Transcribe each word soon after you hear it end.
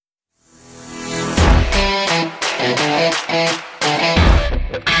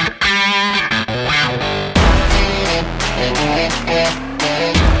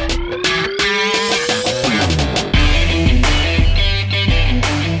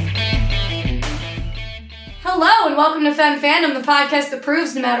and welcome to Femme Fandom, the podcast that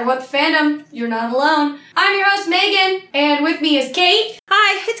proves no matter what the fandom, you're not alone. I'm your host, Megan, and with me is Kate.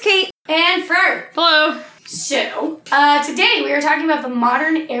 Hi, it's Kate. And Fern. Hello. So, today we are talking about the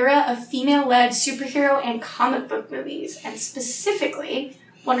modern era of female-led superhero and comic book movies, and specifically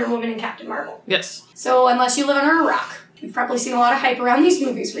Wonder Woman and Captain Marvel. Yes. So, unless you live under a rock, you've probably seen a lot of hype around these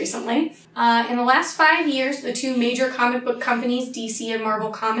movies recently. In the last 5 years, the two major comic book companies, DC and Marvel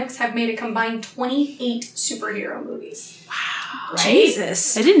Comics, have made a combined 28 superhero movies. Wow. Right?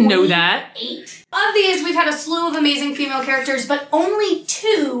 Jesus. I didn't know that. 8. Of these, we've had a slew of amazing female characters, but only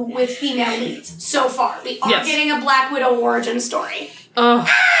 2 with female leads so far. We are getting a Black Widow origin story. Oh.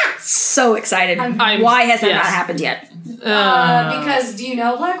 So excited. I'm Why has that not happened yet? Because do you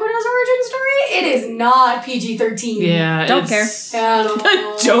know Black Widow's origin story? It is not PG-13. Yeah. Don't care.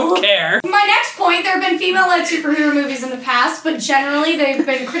 Don't care. My next point, there have been female-led superhero movies in the past, but generally they've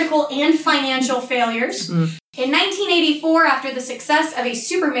been critical and financial failures. In 1984, after the success of a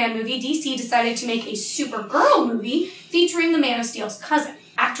Superman movie, DC decided to make a Supergirl movie featuring the Man of Steel's cousin.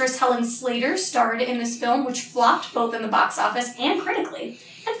 Actress Helen Slater starred in this film, which flopped both in the box office and critically,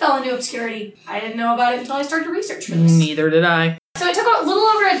 and fell into obscurity. I didn't know about it until I started to research for this. Neither did I. So it took a little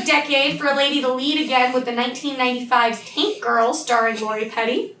over a decade for a lady to lead again with the 1995's Tank Girl starring Lori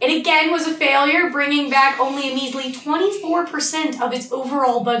Petty. It again was a failure, bringing back only a measly 24% of its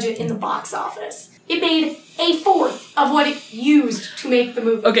overall budget in the box office. It made a fourth of what it used to make the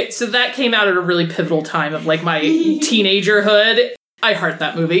movie. Okay, so that came out at a really pivotal time of like my teenagerhood. I heart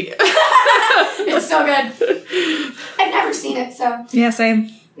that movie. It's so good. I've never seen it, so. Yeah,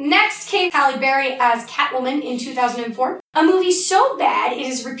 same. Next came Halle Berry as Catwoman in 2004. A movie so bad, it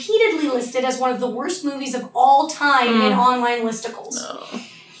is repeatedly listed as one of the worst movies of all time in online listicles. No.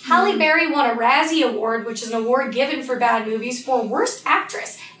 Halle Berry won a Razzie Award, which is an award given for bad movies, for Worst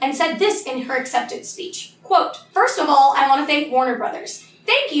Actress, and said this in her acceptance speech. Quote, "First of all, I want to thank Warner Brothers.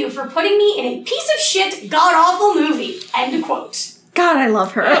 Thank you for putting me in a piece of shit, god-awful movie." End quote. God, I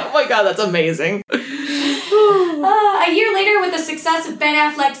love her. Oh my god, that's amazing. A year later, with the success of Ben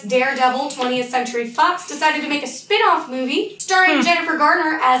Affleck's Daredevil, 20th Century Fox decided to make a spin-off movie starring Jennifer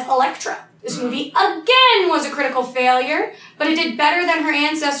Garner as Elektra. This movie, again, was a critical failure, but it did better than her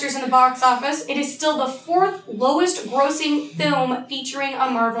ancestors in the box office. It is still the 4th lowest grossing film featuring a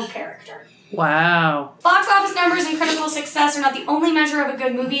Marvel character. Wow. Box office numbers and critical success are not the only measure of a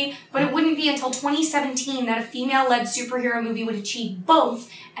good movie, but it wouldn't be until 2017 that a female-led superhero movie would achieve both,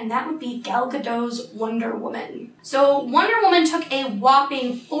 and that would be Gal Gadot's Wonder Woman. So Wonder Woman took a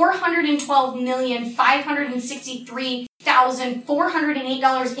whopping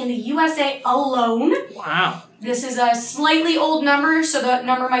 $412,563,408 in the USA alone. Wow. This is a slightly old number, so the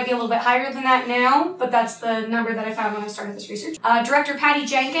number might be a little bit higher than that now, but that's the number that I found when I started this research. Director Patty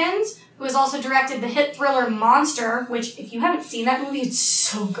Jenkins, who has also directed the hit thriller Monster, which, if you haven't seen that movie, it's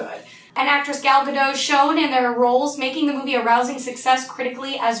so good. And actress Gal Gadot shone in their roles, making the movie a rousing success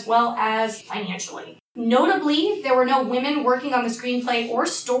critically as well as financially. Notably, there were no women working on the screenplay or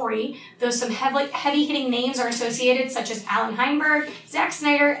story, though some heavy-hitting names are associated, such as Alan Heinberg, Zack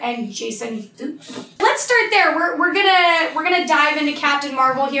Snyder, and Jason Fuchs. Let's start there. We're gonna dive into Captain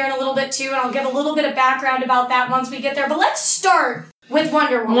Marvel here in a little bit too, and I'll give a little bit of background about that once we get there. But let's start with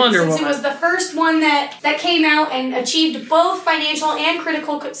Wonder Woman, since it was the first one that came out and achieved both financial and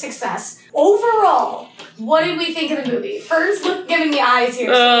critical success. Overall, what did we think of the movie? Fern's giving me eyes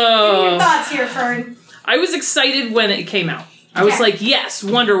here. So give me your thoughts here, Fern. I was excited when it came out. I was like, yes,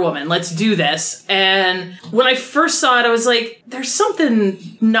 Wonder Woman, let's do this. And when I first saw it, I was like, there's something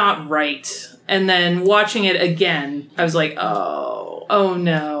not right. And then watching it again, I was like, oh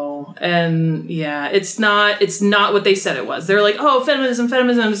no. And yeah, it's not what they said it was. They're like, oh, feminism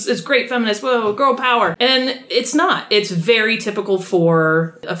is great, feminist, whoa, girl power. And it's not. It's very typical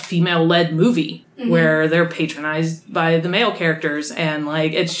for a female-led movie where they're patronized by the male characters. And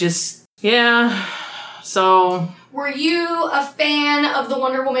like, it's just, yeah. So, were you a fan of the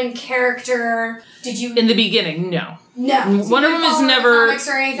Wonder Woman character? Did you? In the beginning, no. No. So Wonder Woman's never. Comics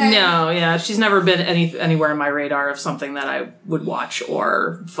or anything? No, yeah, she's never been anywhere in my radar of something that I would watch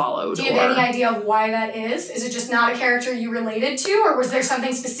or followed. Do you have any idea of why that is? Is it just not a character you related to, or was there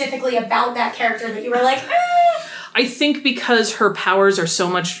something specifically about that character that you were like, I think because her powers are so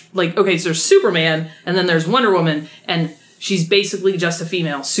much like, okay, so there's Superman, and then there's Wonder Woman, and she's basically just a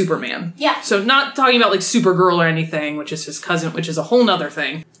female Superman. Yeah. So not talking about like Supergirl or anything, which is his cousin, which is a whole nother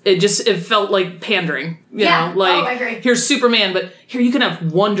thing. It felt like pandering. You know, like, I agree. Here's Superman, but here you can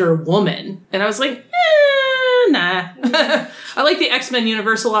have Wonder Woman. And I was like, Nah. I like the X-Men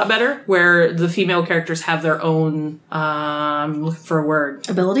universe a lot better, where the female characters have their own, I'm looking for a word.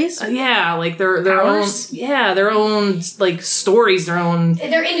 Abilities? Yeah, like their Powers? own, their own, like, stories, their own...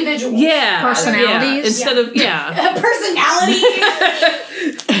 They're individuals. Yeah. Personalities? Yeah. Instead of, Personality.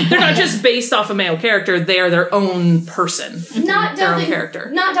 They're not just based off a male character, they are their own person. Not their own delving, character.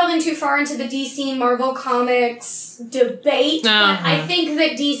 Not delving too far into the DC Marvel Comics debate, but I think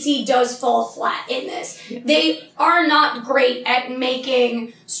that DC does fall flat in this. Yeah. They are not great at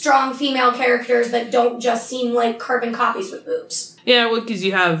making strong female characters that don't just seem like carbon copies with boobs. Yeah, well, because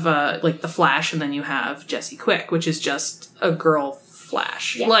you have, like, the Flash, and then you have Jessie Quick, which is just a girl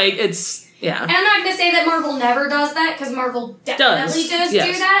Flash. Yeah. Like, it's... Yeah. And I'm not going to say that Marvel never does that, because Marvel definitely does do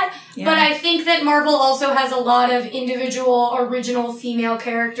that. Yeah. But I think that Marvel also has a lot of individual, original female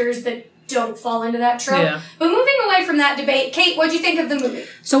characters that don't fall into that trope. Yeah. But moving away from that debate, Kate, what'd you think of the movie?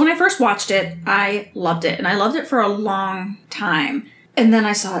 So when I first watched it, I loved it. And I loved it for a long time. And then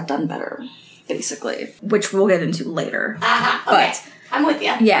I saw it done better, basically. Which we'll get into later. Okay. I'm with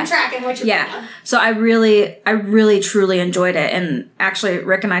you. Yeah. I'm tracking what you're doing. So I really, truly enjoyed it. And actually,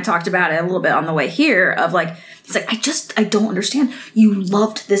 Rick and I talked about it a little bit on the way here of like, he's like, I don't understand. You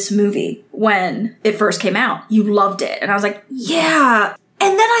loved this movie when it first came out. You loved it. And I was like, yeah.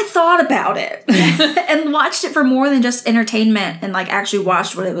 And then I thought about it and watched it for more than just entertainment and like actually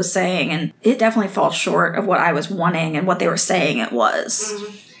watched what it was saying. And it definitely falls short of what I was wanting and what they were saying it was.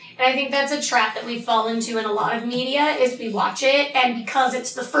 Mm-hmm. And I think that's a trap that we fall into in a lot of media is we watch it and because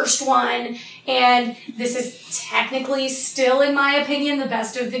it's the first one and this is technically still, in my opinion, the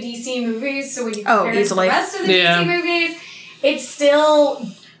best of the DC movies. So when you compare it to the rest of the DC movies, it's still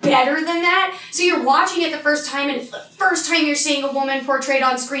better than that. So you're watching it the first time and it's the first time you're seeing a woman portrayed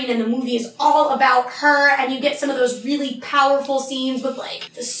on screen and the movie is all about her and you get some of those really powerful scenes with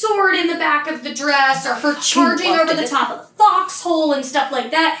like the sword in the back of the dress or her charging over the top of the foxhole and stuff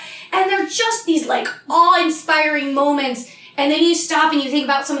like that. And they're just these like awe-inspiring moments. And then you stop and you think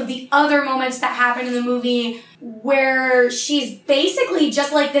about some of the other moments that happen in the movie where she's basically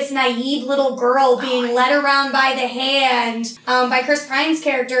just like this naive little girl being led around by the hand by Chris Pine's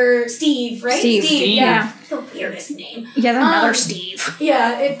character, Steve, right? Steve. Yeah. The weirdest name. Yeah, another Steve.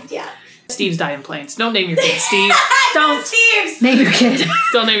 Yeah. Steve's die in planes. Don't name your kid Steve. Don't Steve's. Name your kid.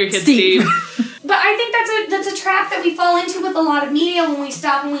 Don't name your kid Steve. But I think that's a trap that we fall into with a lot of media when we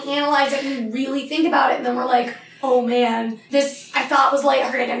stop and we analyze it and we really think about it and then we're like, oh man, this I thought was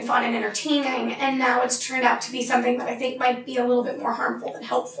lighthearted and fun and entertaining, and now it's turned out to be something that I think might be a little bit more harmful than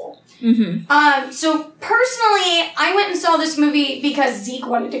helpful. Mm-hmm. So personally, I went and saw this movie because Zeke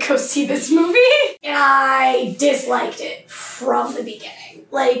wanted to go see this movie, and I disliked it from the beginning.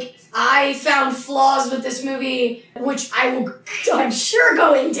 Like, I found flaws with this movie, which I'm sure,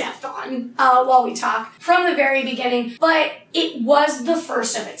 go in depth on while we talk from the very beginning. But it was the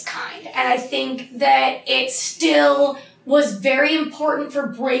first of its kind. And I think that it still was very important for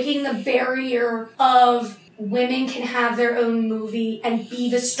breaking the barrier of women can have their own movie and be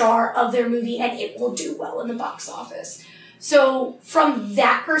the star of their movie and it will do well in the box office. So from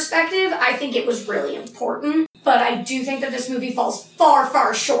that perspective, I think it was really important. But I do think that this movie falls far,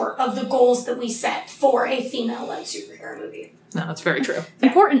 far short of the goals that we set for a female-led superhero movie. No, that's very true.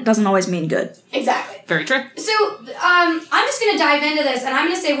 Important doesn't always mean good. Exactly. Very true. So, I'm just going to dive into this, and I'm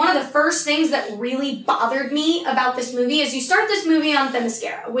going to say one of the first things that really bothered me about this movie is you start this movie on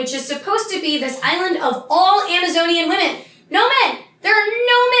Themyscira, which is supposed to be this island of all Amazonian women. No men! There are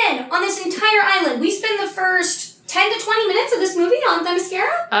no men on this entire island. We spend the first 10 to 20 minutes of this movie on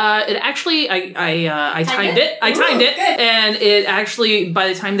Themyscira? It actually, I timed it. I timed it. Good. And it actually, by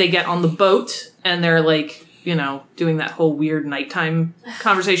the time they get on the boat and they're like, you know, doing that whole weird nighttime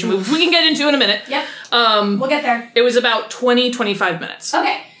conversation moves we can get into in a minute. Yep. We'll get there. It was about 25 minutes.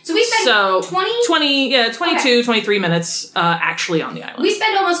 Okay. So we spent 23 minutes actually on the island. We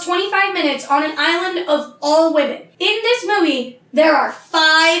spend almost 25 minutes on an island of all women. In this movie, there are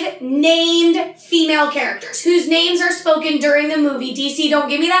 5 named female characters whose names are spoken during the movie. DC, don't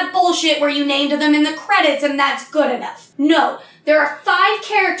give me that bullshit where you named them in the credits and that's good enough. No. There are 5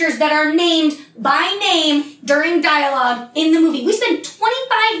 characters that are named by name during dialogue in the movie. We spend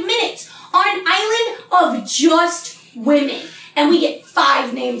 25 minutes on an island of just women. And we get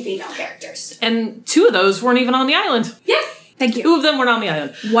 5 named female characters. And 2 of those weren't even on the island. Yeah. Thank you. 2 of them weren't on the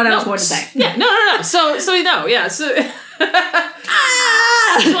island. What I was going to say. Yeah, no. So no, yeah. So, so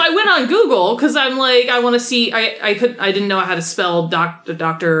I went on Google because I'm like, I want to see. I didn't know how to spell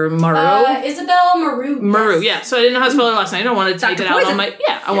Dr. Moreau. Isabel Moreau. Moreau, yeah. So I didn't know how to spell her last name. I don't want to type it out on my.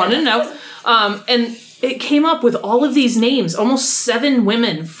 Yeah, I wanted to know. And it came up with all of these names, almost 7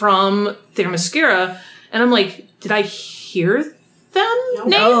 women from Themyscira. And I'm like, did I hear them named?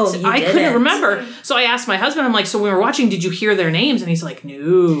 No, you I couldn't didn't. remember. So I asked my husband, I'm like, so when we were watching, did you hear their names? And he's like,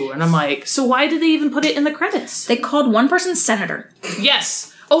 no. And I'm like, so why did they even put it in the credits? They called one person Senator.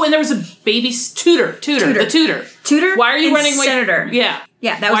 Yes. Oh, and there was a baby tutor. The tutor. Tutor? Why are you and running away? Senator. Yeah.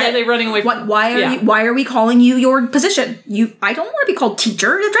 Yeah, that was Why it. are they running away from Why are we calling you your position? I don't want to be called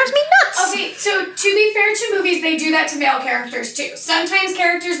teacher. It drives me nuts. Okay, so to be fair to movies, they do that to male characters too. Sometimes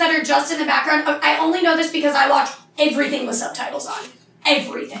characters that are just in the background. I only know this because I watch everything with subtitles on.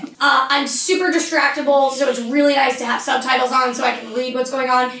 Everything. I'm super distractible, so it's really nice to have subtitles on so I can read what's going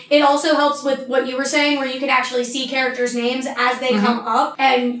on. It also helps with what you were saying, where you can actually see characters' names as they come up,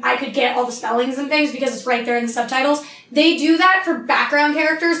 and I could get all the spellings and things because it's right there in the subtitles. They do that for background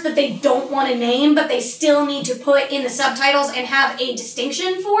characters that they don't want to name, but they still need to put in the subtitles and have a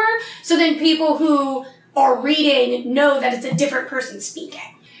distinction for, so then people who are reading know that it's a different person speaking.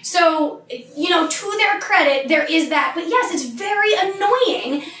 So, to their credit, there is that. But yes, it's very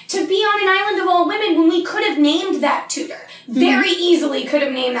annoying to be on an island of all women when we could have named that tutor. Very easily could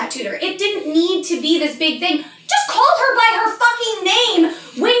have named that tutor. It didn't need to be this big thing. Just call her by her fucking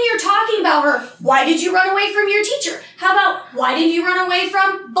name when you're talking about her. Why did you run away from your teacher? How about, why did you run away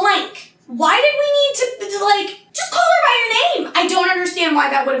from blank? Why did we need to, just call her by her name? I don't understand why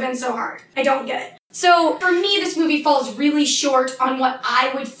that would have been so hard. I don't get it. So, for me, this movie falls really short on what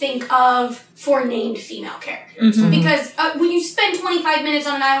I would think of for named female characters. Because when you spend 25 minutes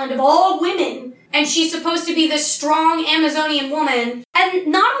on an island of all women, and she's supposed to be this strong Amazonian woman, and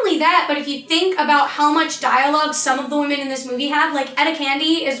not only that, but if you think about how much dialogue some of the women in this movie have, like Etta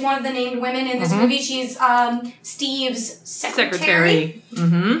Candy is one of the named women in this movie. She's Steve's secretary.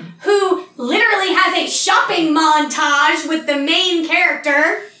 Who literally has a shopping montage with the main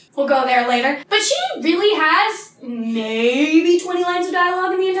character. We'll go there later. But she really has maybe 20 lines of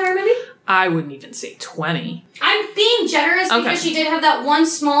dialogue in the entire movie. I wouldn't even say 20. I'm being generous because she did have that one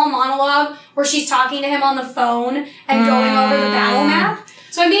small monologue where she's talking to him on the phone and going over the battle map.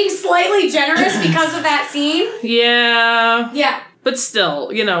 So I'm being slightly generous because of that scene. Yeah. Yeah. But still,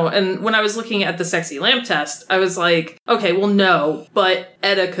 and when I was looking at the sexy lamp test, I was like, okay, well, no, but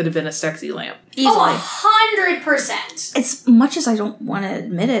Etta could have been a sexy lamp. Easily. 100%. As much as I don't want to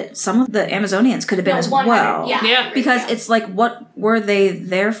admit it, some of the Amazonians could have been as 100, well. Yeah. Because it's like, what were they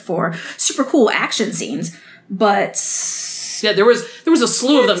there for? Super cool action scenes, but... Yeah, there was a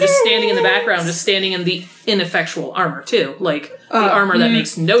slew of them just standing in the background, just standing in the ineffectual armor, too. Like, the armor that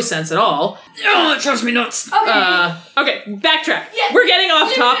makes no sense at all. Oh, it drives me nuts. Okay, backtrack. Yeah. We're getting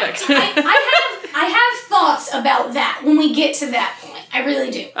off topic. I have thoughts about that when we get to that point. I really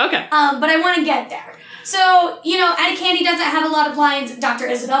do. Okay. But I want to get there. So, Etta Candy doesn't have a lot of lines. Dr.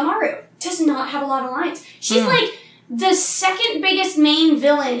 Isabel Maru does not have a lot of lines. She's like the second biggest main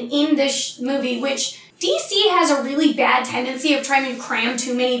villain in this movie, which... DC has a really bad tendency of trying to cram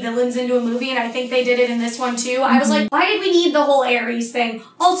too many villains into a movie, and I think they did it in this one too. I was like, why did we need the whole Ares thing?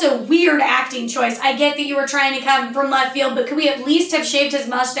 Also, weird acting choice. I get that you were trying to come from left field, but could we at least have shaved his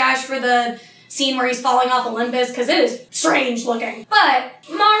mustache for the scene where he's falling off Olympus? Because it is strange looking. But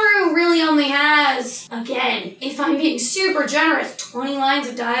Maru really only has, again, if I'm being super generous, 20 lines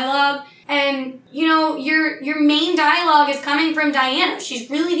of dialogue. And, your main dialogue is coming from Diana. She's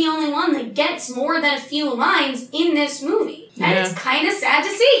really the only one that gets more than a few lines in this movie. And it's kind of sad to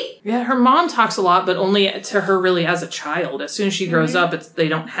see. Yeah, her mom talks a lot, but only to her really as a child. As soon as she grows up, they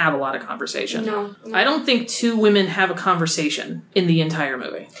don't have a lot of conversation. No. I don't think two women have a conversation in the entire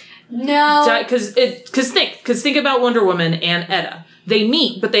movie. No. Because think about Wonder Woman and Etta. They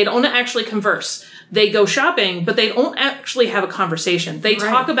meet, but they don't actually converse. They go shopping, but they don't actually have a conversation. They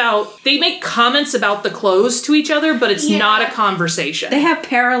they make comments about the clothes to each other, but it's not a conversation. They have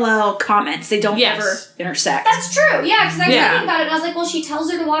parallel comments. They don't ever intersect. That's true, yeah, because I was thinking about it, and I was like, well, she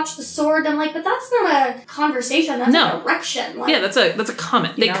tells her to watch the sword, and I'm like, but that's not a conversation, that's a direction. Like, that's a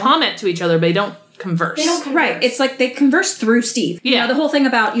comment. They comment to each other, but they don't converse. Right, it's like they converse through Steve. Yeah. The whole thing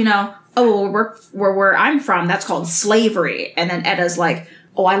about, where I'm from, that's called slavery, and then Etta's like,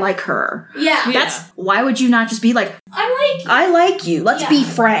 oh, I like her. Yeah. Why would you not just be like, I like you. Let's be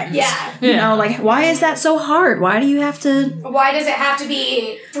friends. Yeah. Why is that so hard? Why do you have to... Why does it have to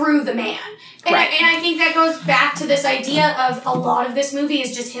be through the man? And, I think that goes back to this idea of a lot of this movie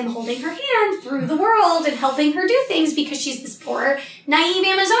is just him holding her hand through the world and helping her do things because she's this poor, naive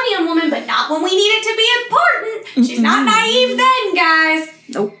Amazonian woman, but not when we need it to be important. She's not naive then, guys.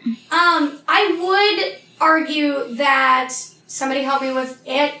 Nope. I would argue that... Somebody help me with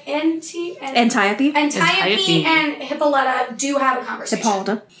Antiope and Hippolyta do have a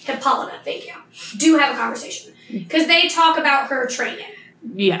conversation. Hippolyta, thank you. Do have a conversation. Because they talk about her training.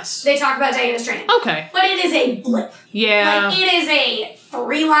 Yes. They talk about Diana's training. Okay. But it is a blip. Yeah. Like, it is a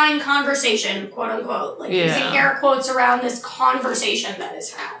 3-line conversation, quote unquote. Like, using air quotes around this conversation that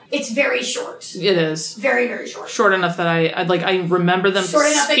is had. It's very short. It is. Very, very short. Short enough that I remember them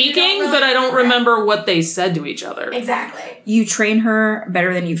speaking, but I don't remember what they said to each other. Exactly. You train her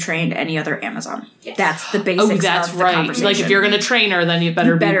better than you've trained any other Amazon. Yes. That's the basics that's of the right. conversation. Like, if you're going to train her, then you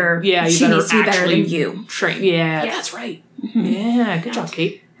better she you needs better to be better actually than you. train. Yeah, Yes. that's right. Mm-hmm. Yeah, good job,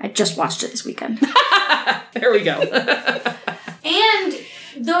 Kate. I just watched it this weekend. There we go. And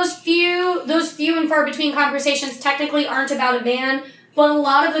those few and far between conversations technically aren't about a van, but a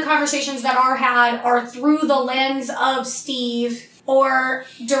lot of the conversations that are had are through the lens of Steve or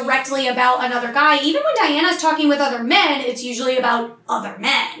directly about another guy. Even when Diana's talking with other men, it's usually about other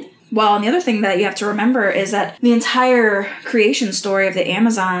men. Well, and the other thing that you have to remember is that the entire creation story of the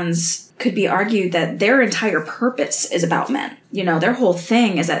Amazons could be argued that their entire purpose is about men. You know, their whole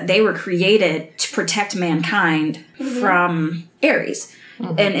thing is that they were created to protect mankind from Ares.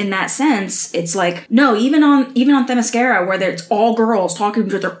 Mm-hmm. And in that sense, it's like, no, even on Themyscira, where it's all girls talking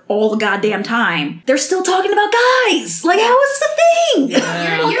to each other all the goddamn time, they're still talking about guys. Like, how is this a thing? You're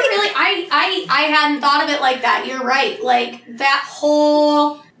really, I hadn't thought of it like that. You're right. Like, that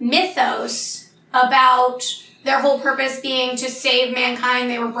whole mythos about their whole purpose being to save mankind.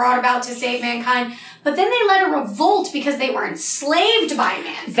 They were brought about to save mankind. But then they led a revolt because they were enslaved by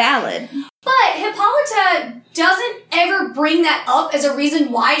man. Valid. But Hippolyta doesn't ever bring that up as a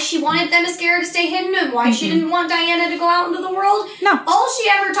reason why she wanted Themyscira to stay hidden and why she didn't want Diana to go out into the world. No. All she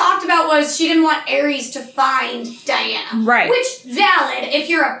ever talked about was she didn't want Ares to find Diana. Right. Which, valid. If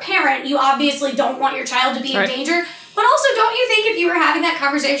you're a parent, you obviously don't want your child to be in danger. But also, don't you think if you were having that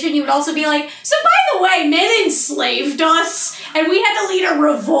conversation, you would also be like, so by the way, men enslaved us, and we had to lead a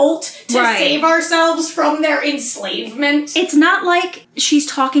revolt to save ourselves from their enslavement? It's not like she's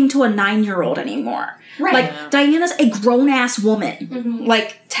talking to a 9-year-old anymore. Right. Like, Diana's a grown-ass woman. Mm-hmm.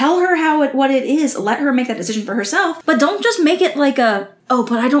 Like, tell her what it is. Let her make that decision for herself. But don't just make it like oh,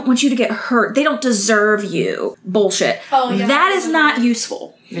 but I don't want you to get hurt. They don't deserve you. Bullshit. Oh, yeah. That is not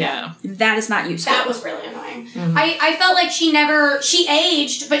useful. Yeah. That is not useful. That was really annoying. Mm-hmm. I felt like she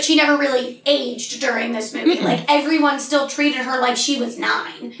aged, but she never really aged during this movie. Mm-hmm. Like, everyone still treated her like she was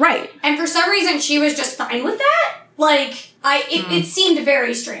 9. Right. And for some reason, she was just fine with that. Like, it seemed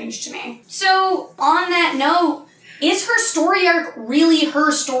very strange to me. So, on that note, is her story arc really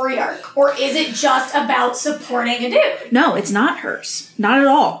her story arc? Or is it just about supporting a dude? No, it's not hers. Not at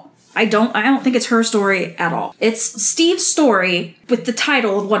all. I don't think it's her story at all. It's Steve's story with the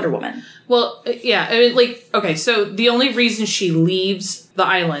title of Wonder Woman. Well, yeah, I mean, like, okay, so the only reason she leaves the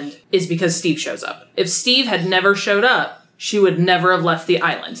island is because Steve shows up. If Steve had never showed up, she would never have left the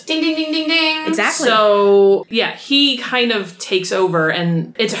island. Ding, ding, ding, ding, ding. Exactly. So, yeah, he kind of takes over,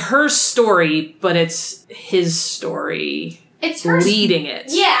 and it's her story, but it's his story. It's her leading it.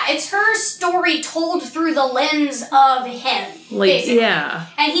 Yeah, it's her story told through the lens of him. Like, basically. Yeah.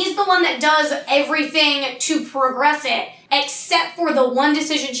 And he's the one that does everything to progress it, except for the one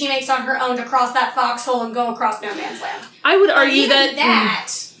decision she makes on her own to cross that foxhole and go across no man's land. I would argue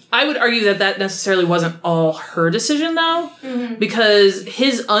I would argue that necessarily wasn't all her decision, though, because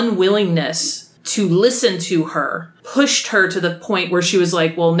his unwillingness to listen to her pushed her to the point where she was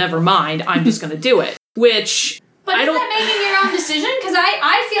like, well, never mind, I'm just going to do it. Which... But is that making your own decision? Because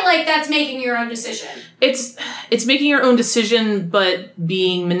I feel like that's making your own decision. It's making your own decision, but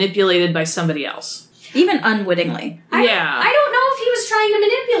being manipulated by somebody else. Even unwittingly. I don't know if he was trying to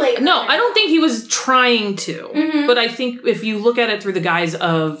manipulate her. No, I don't think he was trying to. Mm-hmm. But I think if you look at it through the guise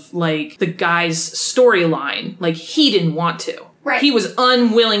of, like, the guy's storyline, like, he didn't want to. Right. He was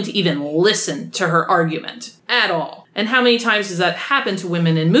unwilling to even listen to her argument at all. And how many times does that happen to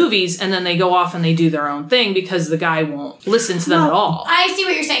women in movies, and then they go off and they do their own thing because the guy won't listen to them at all? I see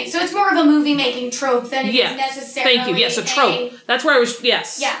what you're saying. So it's more of a movie-making trope than it is necessarily Thank you. Yes, a trope. That's where I was...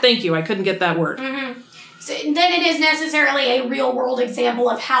 Yes. Yeah. Thank you. I couldn't get that word. Mm-hmm. So then it is necessarily a real-world example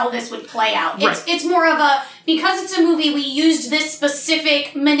of how this would play out. It's more of a... Because it's a movie, we used this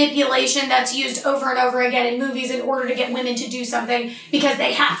specific manipulation that's used over and over again in movies in order to get women to do something because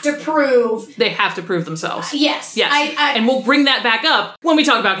they have to prove... They have to prove themselves. Yes. Yes. And we'll bring that back up when we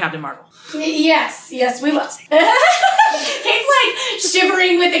talk about Captain Marvel. Yes, we will. Kate's like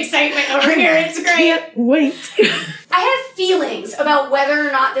shivering with excitement over here. It's great. Can't wait. I have feelings about whether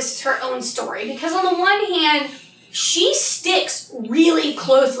or not this is her own story because on the one hand, she sticks really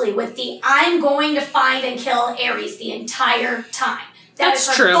closely with the I'm going to find and kill Ares the entire time. That's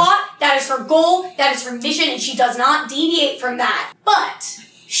her true. Thought, that is her goal, that is her mission, and she does not deviate from that. But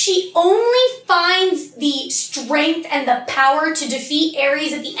she only finds the strength and the power to defeat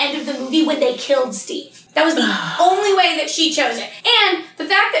Ares at the end of the movie when they killed Steve. That was the only way that she chose it. And the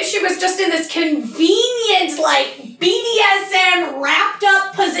fact that she was just in this convenient, like, BDSM wrapped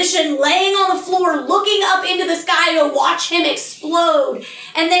up position, laying on the floor, looking up into the sky to watch him explode,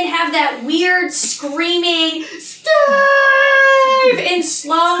 and then have that weird screaming, Steve, in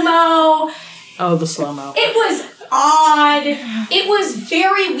slow-mo. Oh, the slow-mo. It was odd. It was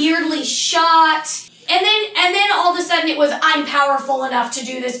very weirdly shot. And then all of a sudden it was, I'm powerful enough to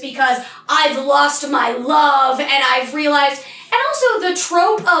do this because I've lost my love and I've realized. And also the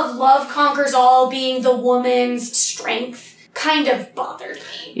trope of love conquers all being the woman's strength kind of bothered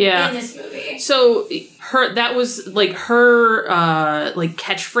me in this movie. So that was like her like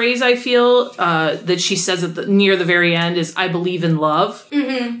catchphrase, I feel, that she says near the very end is, I believe in love.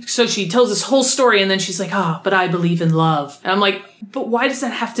 Mm-hmm. So she tells this whole story and then she's like, but I believe in love. And I'm like, but why does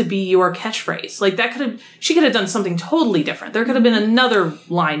that have to be your catchphrase? Like she could have done something totally different. There could have been another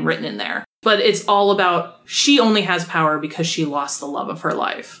line written in there. But it's all about she only has power because she lost the love of her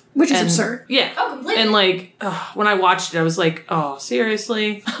life. Which is absurd. Yeah. Oh, completely. And like, when I watched it, I was like, oh,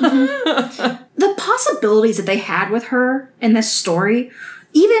 seriously? Mm-hmm. The possibilities that they had with her in this story,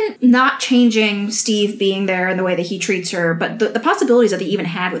 even not changing Steve being there and the way that he treats her, but the possibilities that they even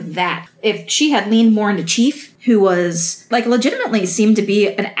had with that. If she had leaned more into Chief, who was, like, legitimately seemed to be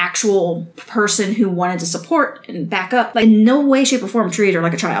an actual person who wanted to support and back up, like, in no way, shape, or form treated her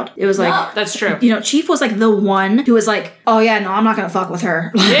like a child. It was like... No, that's true. You know, Chief was, like, the one who was like, oh, yeah, no, I'm not gonna fuck with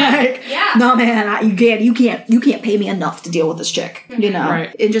her. Like, no, man, you can't pay me enough to deal with this chick, you know?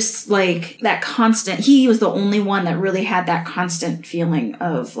 Right. And just, like, that constant... He was the only one that really had that constant feeling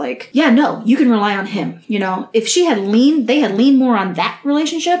of, like, yeah, no, you can rely on him, you know? If they had leaned more on that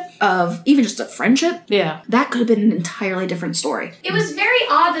relationship of even just a friendship, that could have been an entirely different story. It was very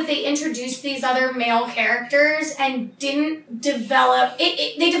odd that they introduced these other male characters and didn't develop...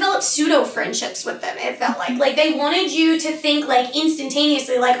 They developed pseudo-friendships with them, it felt like. Like, they wanted you to think, like,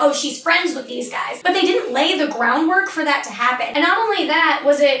 instantaneously, like, oh, she's friends with these guys. But they didn't lay the groundwork for that to happen. And not only that,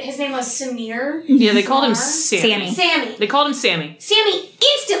 his name was Samir? Yeah, they called him Sammy. Sammy. They called him Sammy. Sammy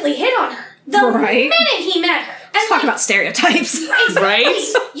instantly hit on her the minute he met her. Let's talk about stereotypes. Exactly. Right?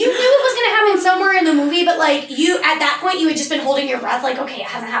 You knew it was going to happen somewhere in the movie, but, like, at that point, you had just been holding your breath, like, okay, it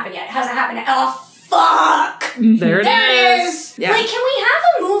hasn't happened yet. It hasn't happened yet. Oh, fuck. There it is. Yeah. Like, can we have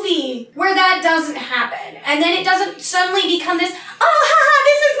a movie where that doesn't happen? And then it doesn't suddenly become this, oh, haha,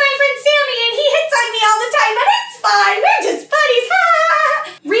 this is my friend Sammy, and he hits on me all the time, but it's fine. We're just buddies.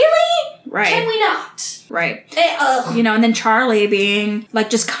 Ha! Really? Right. Can we not? Right. You know, and then Charlie being, like,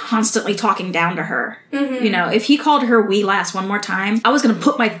 just constantly talking down to her. Mm-hmm. You know, if he called her wee lass one more time, I was going to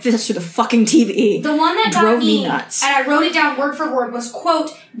put my fist through the fucking TV. The one that drove got me nuts. And I wrote it down word for word, was,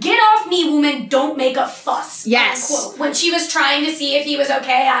 quote, get off me, woman, don't make a fuss. Yes. Unquote. When she was trying to see if he was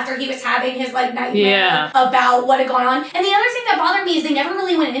okay after he was having his, like, nightmare about what had gone on. And the other thing that bothered me is they never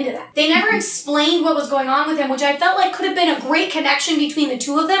really went into that. They never explained what was going on with him, which I felt like could have been a great connection between the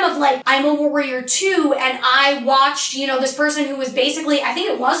two of them of, like, I'm a warrior too, and I watched, you know, this person who was basically, I think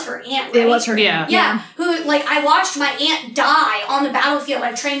it was her aunt, right? It was her aunt. Yeah. Who, like, I watched my aunt die on the battlefield.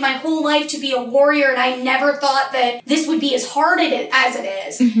 I've trained my whole life to be a warrior, and I never thought that this would be as hard as it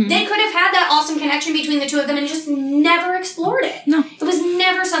is. Mm-hmm. They could have had that awesome connection between the two of them and just never explored it. No. It was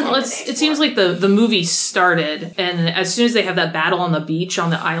never something it seems like the movie started, and as soon as they have that battle on the beach on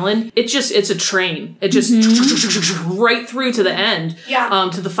the island, it's a train. It just right through to the end.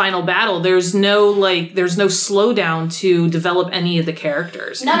 Yeah. To the final battle. There's no slowdown to develop any of the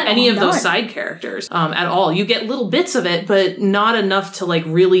characters. Any of those side characters at all. You get little bits of it, but not enough to, like,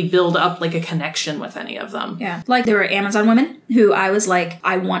 really build up, like, a connection with any of them. Yeah. Like, there were Amazon women who I was like,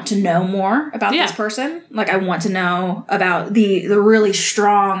 I want to know more about this person. Like, I want to know about the really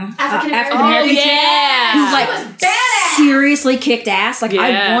strong African American chick who, like, was badass. Seriously kicked ass. Like,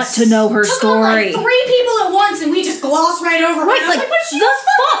 I want to know her story. Like 3 people at once, and we just gloss right over her. Right, like, the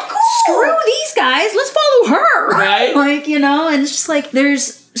fuck? Cool. Screw these guys. Let's follow her. Right. Like, you know, and it's just like,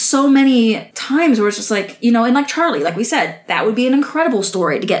 there's so many times where it's just like, you know, and like Charlie, like we said, that would be an incredible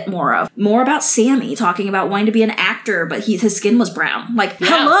story to get more of. More about Sammy talking about wanting to be an actor, but his skin was brown. Like,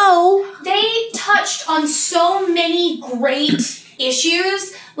 hello? They touched on so many great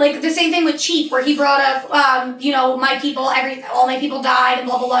issues. Like, the same thing with Chief, where he brought up, you know, my people, all my people died, and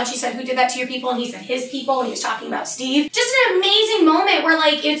blah, blah, blah. And she said, who did that to your people? And he said, his people. And he was talking about Steve. Just an amazing moment where,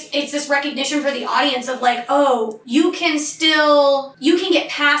 like, it's this recognition for the audience of, like, oh, you can get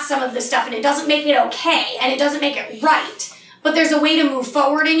past some of this stuff, and it doesn't make it okay, and it doesn't make it right. but there's a way to move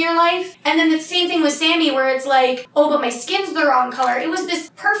forward in your life. And then the same thing with Sammy, where it's like, oh, but my skin's the wrong color. It was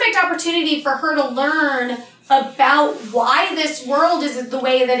this perfect opportunity for her to learn about why this world is the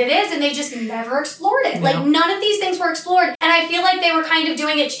way that it is, and they just never explored it. Like, none of these things were explored, and I feel like they were kind of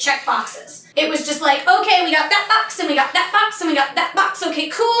doing it to check boxes. It was just like, okay, we got that box, and we got that box, and we got that box. Okay,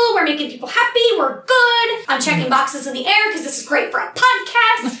 cool, we're making people happy, we're good. I'm checking boxes in the air because this is great for a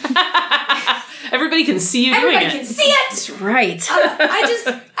podcast. Everybody can see you doing it. Everybody can see it. That's right.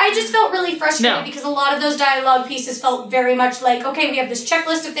 I just felt really frustrated because a lot of those dialogue pieces felt very much like, okay, we have this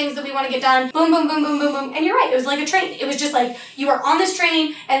checklist of things that we want to get done. Boom, boom, boom, boom, boom, boom. And you're right, it was like a train. It was just like, you are on this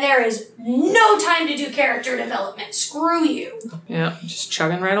train and there is no time to do character development. Screw you. Yeah, just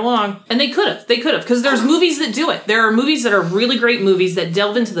chugging right along. And they could have, because there's movies that do it. There are movies that are really great movies that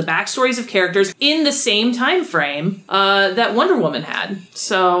delve into the backstories of characters in the same time frame that Wonder Woman had.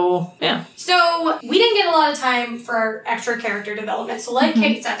 So, yeah. So, we didn't get a lot of time for extra character development. So, like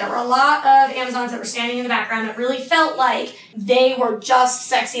Kate said, there were a lot of Amazons that were standing in the background that really felt like they were just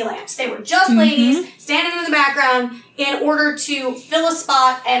sexy lamps. They were just ladies standing in the background in order to fill a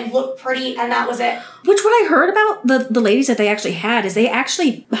spot and look pretty, and that was it. Which what I heard about the ladies that they actually had is they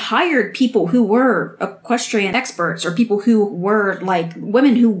actually hired people who were equestrian experts or people who were like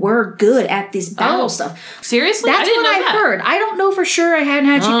women who were good at this battle stuff. Seriously? That's what I heard. I don't know for sure. I didn't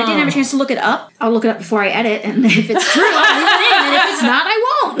have a chance to look it up. I'll look it up before I edit, and if it's true, I'll leave it in, and if it's not,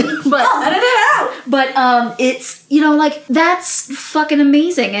 I won't. But I'll edit it out. But it's, like, that's fucking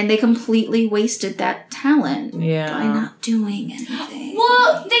amazing, and they completely wasted that talent by not doing anything.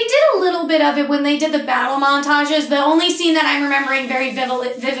 Well, they did a little bit of it when they did the battle montages. The only scene that I'm remembering very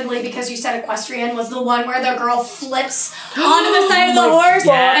vividly, because you said equestrian, was the one where the girl flips onto the side of the horse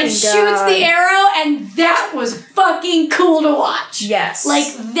and shoots the arrow, and that was fucking cool to watch. Yes. Like,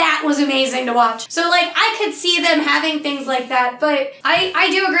 that was amazing to watch. So, like, I could see them having things like that, but I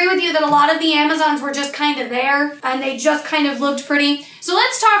do agree with you that a lot of the Amazons were just kind of there, and they just kind of looked pretty. So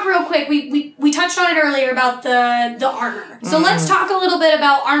let's talk real quick. We touched on it earlier about the armor. So let's talk a little bit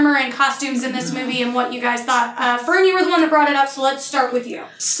about armor and costumes in this movie and what you guys thought. Fern, you were the one that brought it up, so let's start with you.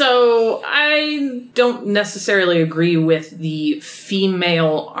 So I don't necessarily agree with the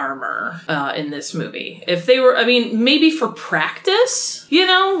female armor in this movie. If they were, maybe for practice,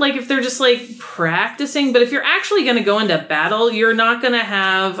 like if they're just like practicing, but if you're actually going to go into battle, you're not going to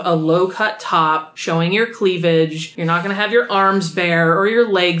have a low-cut top showing your cleavage. You're not going to have your arms bare or your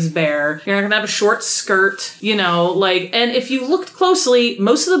legs bare. You're not gonna have a short skirt, and if you looked closely,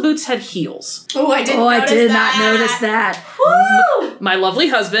 most of the boots had heels. I did not notice that. Woo! My lovely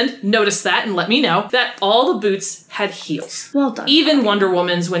husband noticed that and let me know that all the boots had heels. Well done. Even Wonder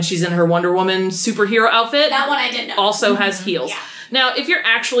Woman's, when she's in her Wonder Woman superhero outfit, that one I didn't know. Also has heels. Yeah. Now, if you're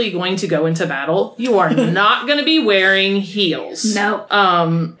actually going to go into battle, you are not going to be wearing heels. No.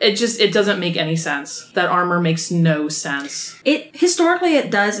 It doesn't make any sense. That armor makes no sense. Historically it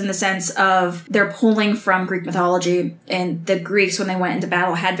does, in the sense of they're pulling from Greek mythology, and the Greeks, when they went into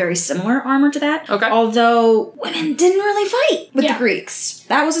battle, had very similar armor to that. Okay. Although women didn't really fight with the Greeks.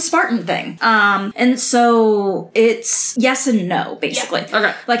 That was a Spartan thing. And so it's yes and no, basically. Yeah.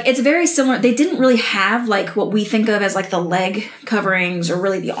 Okay. Like, it's very similar. They didn't really have, like, what we think of as, like, the leg coverings or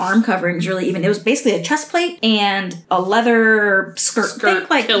really the arm coverings, really even. It was basically a chest plate and a leather skirt thing,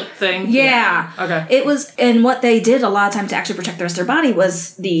 like, kilt thing. Yeah. Okay. It was, and what they did a lot of time to actually protect the rest of their body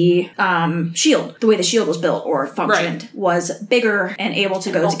was the shield. The way the shield was built or functioned was bigger and able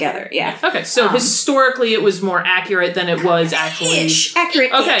to go together. Yeah. Okay, so historically it was more accurate than it was actually.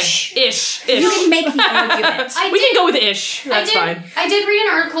 Accurate. Okay. Ish. You can make the argument. We can go with ish. That's fine. I did read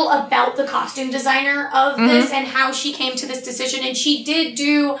an article about the costume designer of this and how she came to this decision, and she did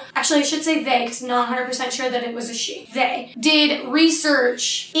do, actually I should say they, because I'm not 100% sure that it was a she. They did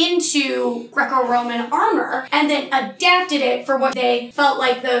research into Greco-Roman armor and then adapted it for what they felt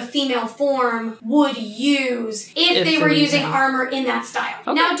like the female form would use if they were using armor in that style.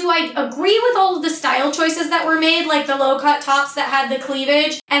 Okay. Now, do I agree with all of the style choices that were made, like the low-cut tops that had the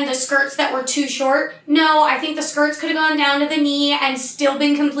cleavage and the skirts that were too short? No, I think the skirts could have gone down to the knee and still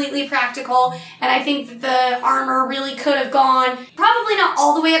been completely practical, and I think that the armor really could have gone probably not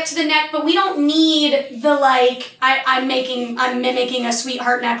all the way up to the neck, but we don't need the, like, I'm mimicking a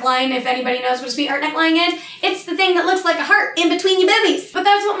sweetheart neckline. If anybody knows what a sweetheart neckline is, it's the thing that looks like a heart in between your boobies. But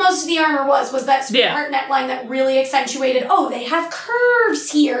that's that's what most of the armor was that sweetheart neckline that really accentuated, oh, they have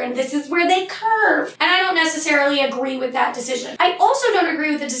curves here, and this is where they curve. And I don't necessarily agree with that decision. I also don't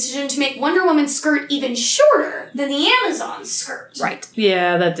agree with the decision to make Wonder Woman's skirt even shorter than the Amazon's skirt. Right.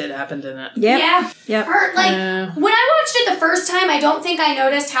 Yeah, that did happen, didn't it? Yep. Yeah. Yep. When I watched it the first time, I don't think I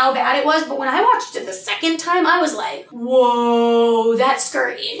noticed how bad it was, but when I watched it the second time, I was like, whoa, that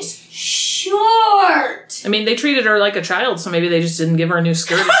skirt is short. I mean, they treated her like a child, so maybe they just didn't give her a new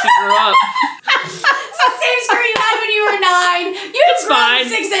skirt as she grew up. It's the same skirt you had when you were 9. You've grown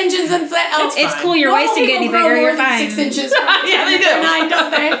 6 inches and It's cool, your waist didn't get any bigger, you're fine. 6 inches. Yeah, they do. 9,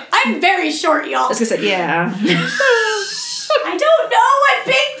 don't they? I'm very short, y'all. I was gonna say, yeah. I don't know what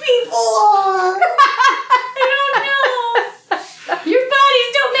big people are. I don't know. Your bodies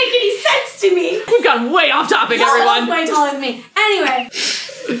don't make any sense to me. We've gone way off topic, Y'all everyone. look way taller than me. Anyway,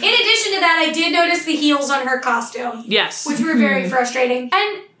 in addition to that, I did notice the heels on her costume. Yes. Which were very frustrating.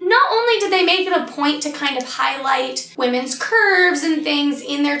 And not only did they make it a point to kind of highlight women's curves and things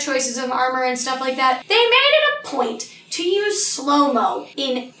in their choices of armor and stuff like that, they made it a point to use slow-mo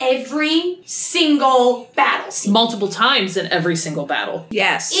in every single battle scene. Multiple times in every single battle.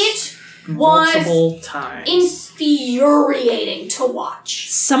 Yes. It Multiple was times. infuriating to watch.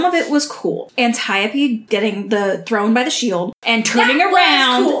 Some of it was cool. Antiope getting thrown by the shield and turning That was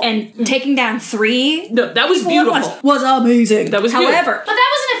around cool. and taking down 3 No, that was people at beautiful. once was amazing. That was However, But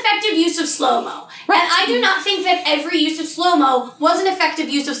that was an effective use of slow-mo. Right. And I do not think that every use of slow-mo was an effective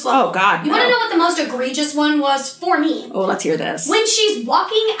use of slow-mo. Oh, God, You want to no. know what the most egregious one was for me? oh, let's hear this. When she's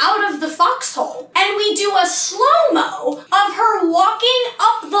walking out of the foxhole, and we do a slow-mo of her walking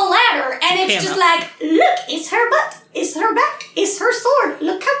up the ladder, and it's Hannah. just like, look, it's her butt, it's her back, it's her sword,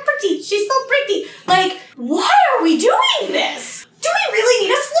 look how pretty, she's so pretty. Like, why are we doing this? Do we really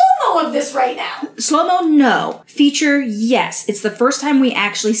need a slow-mo of this right now? Slow-mo, no. Feature, yes. It's the first time we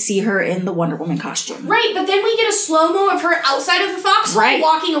actually see her in the Wonder Woman costume. Right, but then we get a slow-mo of her outside of the foxhole, Right.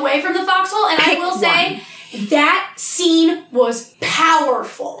 walking away from the foxhole, and Pick I will say, that scene was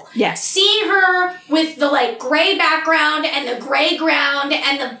powerful. Yes. Seeing her with the gray background and the gray ground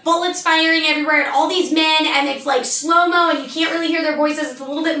and the bullets firing everywhere and all these men and it's slow-mo and you can't really hear their voices. It's a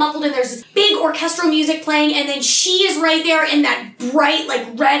little bit muffled and there's this big orchestral music playing and then she is right there in that bright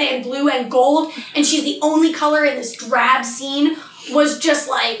red and blue and gold and she's the only color in this drab scene was just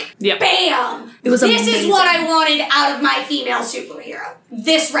Yep. bam! It was This amazing. is what I wanted out of my female superhero.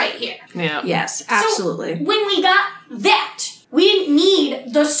 This right here. Yeah. Yes, absolutely. So when we got that, we didn't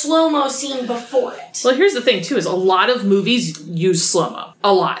need the slow-mo scene before it. Well, here's the thing, too, is a lot of movies use slow-mo.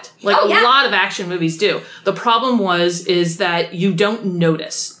 A lot. Oh, yeah. A lot of action movies do. The problem is that you don't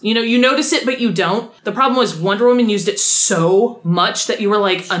notice. You notice it, but you don't. The problem was Wonder Woman used it so much that you were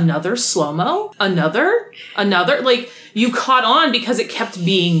like, another slow-mo? Another? You caught on because it kept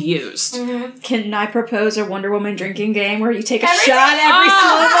being used. Can I propose a Wonder Woman drinking game where you take a Every shot time- every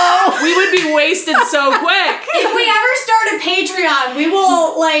slow-mo? We would be wasted so quick. If we ever start a Patreon, we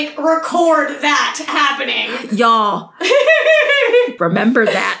will, record that happening. Y'all, remember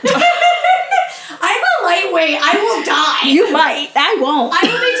that. I'm a lightweight. I will die. You might. I won't. I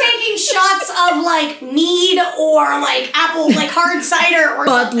will be taking shots of, mead or, apple, hard cider or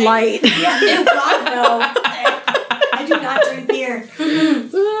Bud something. Light. Yeah, ew, God, no. I do not drink beer.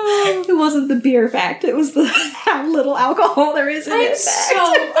 It wasn't the beer fact. It was the how little alcohol there is in it fact.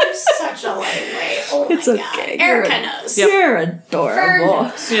 I'm such a lightweight. Oh It's my okay. God. Erica knows. Yep. You're Fern adorable.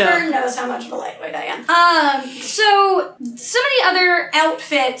 knows. Yeah. Fern knows how much of a lightweight I am. So some of the other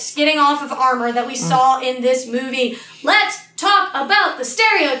outfits getting off of armor that we saw in this movie. Let's talk about the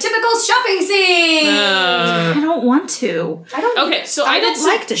stereotypical shopping scene. I don't want to. I don't. Okay, so I I did don't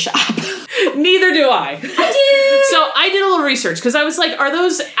like to shop. Neither do I. I do. So I did a little research because I was like, are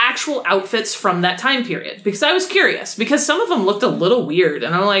those actual outfits from that time period? Because I was curious because some of them looked a little weird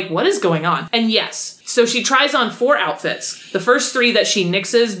and I'm like, what is going on? And yes, so she tries on 4 outfits. The first 3 that she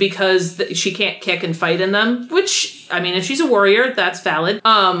nixes because she can't kick and fight in them, which, I mean, if she's a warrior, that's valid,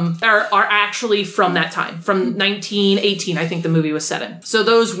 are actually from that time, from 1918, I think the movie was set in. So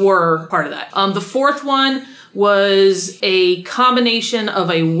those were part of that. The 4th one was a combination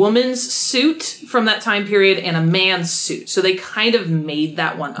of a woman's suit from that time period and a man's suit. So they kind of made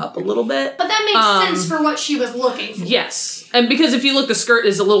that one up a little bit. But that makes sense for what she was looking for. Yes. And because if you look, the skirt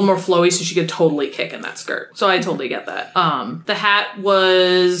is a little more flowy, so she could totally kick in that skirt. So I totally get that. The hat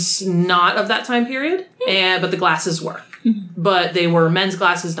was not of that time period, but the glasses were. But they were men's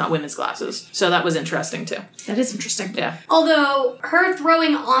glasses, not women's glasses. So that was interesting too. That is interesting. Yeah. Although her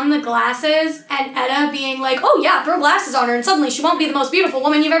throwing on the glasses and Etta being like, oh yeah, throw glasses on her and suddenly she won't be the most beautiful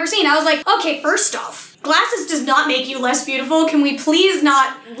woman you've ever seen. I was like, okay, first off, glasses does not make you less beautiful. Can we please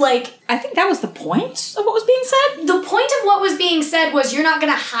not, like... I think that was the point of what was being said. The point of what was being said was you're not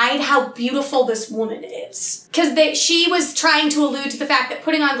going to hide how beautiful this woman is. Because she was trying to allude to the fact that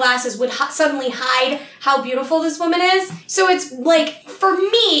putting on glasses would suddenly hide how beautiful this woman is. So it's like, for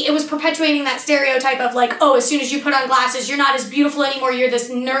me, it was perpetuating that stereotype of like, oh, as soon as you put on glasses, you're not as beautiful anymore, you're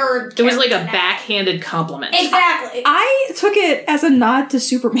this nerd. It was like a backhanded compliment. Exactly. I took it as a nod to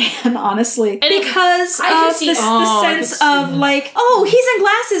Superman, honestly. And because of the sense of like, oh, he's in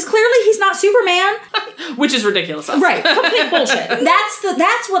glasses, clearly he's not Superman. Which is ridiculous. Right, complete bullshit.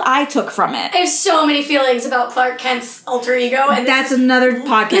 That's what I took from it. I have so many feelings about Clark Kent's alter ego. And that's another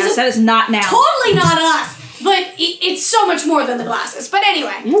podcast. That is not now. Totally not us. But it's so much more than the glasses. But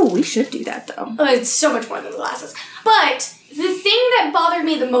anyway. Ooh, we should do that, though. It's so much more than the glasses. But the thing that bothered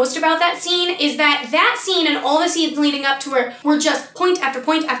me the most about that scene is that scene and all the scenes leading up to her were just point after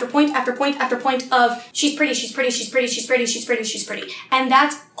point after point after point after point of she's pretty, she's pretty, she's pretty, she's pretty, she's pretty, she's pretty. And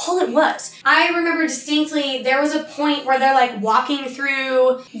that's all it was. I remember distinctly there was a point where they're like walking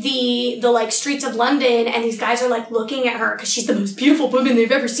through the like streets of London and these guys are like looking at her because she's the most beautiful woman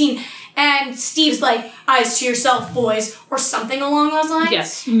they've ever seen. And Steve's like, eyes to yourself, boys, or something along those lines.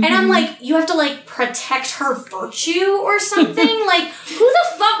 Yes. Mm-hmm. And I'm like, you have to, like, protect her virtue or something? Like, who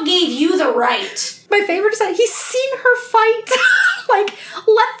the fuck gave you the right? My favorite is that he's seen her fight. Like,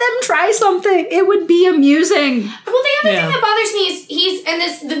 let them try something. It would be amusing. Well, the other thing that bothers me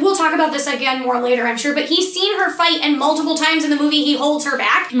is we'll talk about this again more later, I'm sure, but he's seen her fight and multiple times in the movie he holds her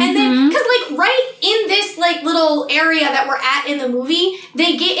back. Mm-hmm. And then, because, like, right in this, like, little area that we're at in the movie,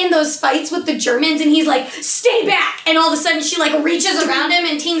 they get in those fights with the Germans and he's like, stay back! And all of a sudden she, like, reaches around him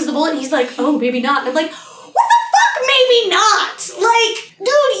and tings the bullet and he's like, oh, maybe not. And I'm like, what the fuck, maybe not? Like,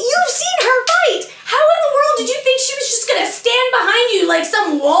 dude, you've seen her fight! How in the world did you think she was just gonna stand behind you like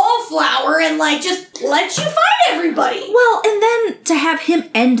some wallflower and, like, just let you fight everybody? Well, and then to have him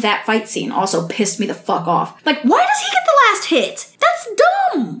end that fight scene also pissed me the fuck off. Like, why does he get the last hit? That's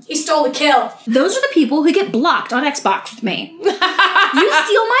dumb! He stole the kill. Those are the people who get blocked on Xbox with me. You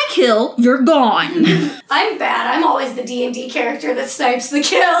steal my kill, you're gone. I'm bad. I'm always the D&D character that snipes the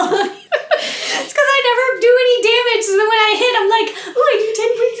kill. It's because I never do any damage, so then when I hit, I'm like, oh, I do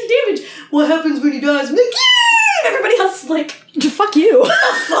 10 points of damage. What happens when he dies? I'm like, yeah! Everybody else is like, fuck you. the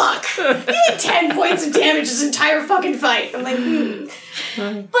fuck? He did 10 points of damage this entire fucking fight. I'm like,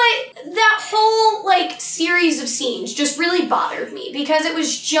 But that whole, like, series of scenes just really bothered me because it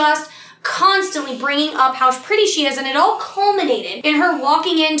was just constantly bringing up how pretty she is, and it all culminated in her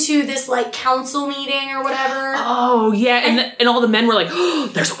walking into this, like, council meeting or whatever. Oh, yeah, and all the men were like, oh,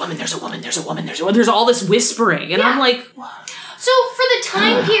 there's a woman, there's a woman, there's a woman, there's a woman. There's all this whispering, and I'm like, what? So for the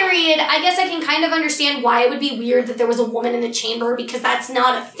time period, I guess I can kind of understand why it would be weird that there was a woman in the chamber, because that's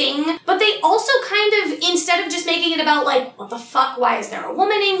not a thing. But they also kind of, instead of just making it about like, what the fuck, why is there a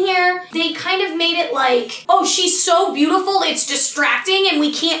woman in here? They kind of made it like, oh, she's so beautiful, it's distracting, and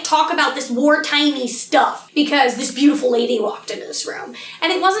we can't talk about this wartimey stuff because this beautiful lady walked into this room.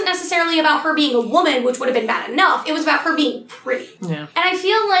 And it wasn't necessarily about her being a woman, which would have been bad enough. It was about her being pretty. Yeah. And I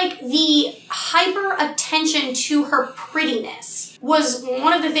feel like the hyper attention to her prettiness was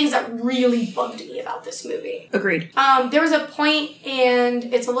one of the things that really bugged me about this movie. Agreed. There was a point, and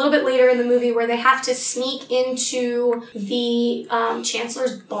it's a little bit later in the movie, where they have to sneak into the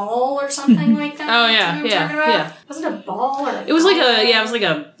Chancellor's ball or something like that. Oh, yeah, yeah. Was it a ball or it was like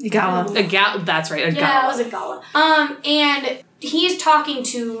a gala. A gala, that's right, a gala. Yeah, it was a gala. And he's talking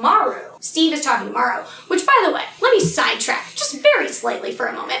to Maru. Steve is talking to Maru, which, by the way, let me sidetrack just very slightly for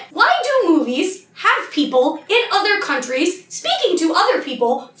a moment. Why do movies have people in other countries speaking to other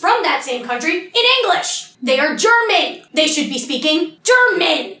people from that same country in English? They are German. They should be speaking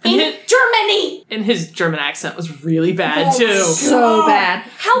German in Germany. And his German accent was really bad, too. So bad.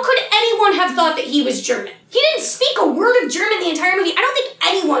 How could anyone have thought that he was German? He didn't speak a word of German the entire movie. I don't think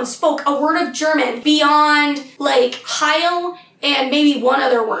anyone spoke a word of German beyond, like, Heil and maybe one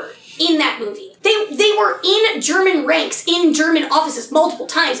other word in that movie. They were in German ranks, in German offices multiple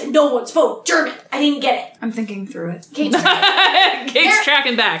times, and no one spoke German. I didn't get it. I'm thinking through it. Kate's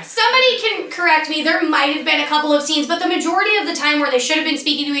tracking back. Somebody can correct me. There might have been a couple of scenes, but the majority of the time where they should have been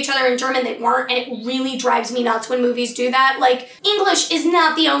speaking to each other in German, they weren't, and it really drives me nuts when movies do that. Like, English is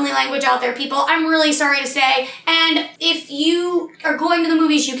not the only language out there, people. I'm really sorry to say. And if you are going to the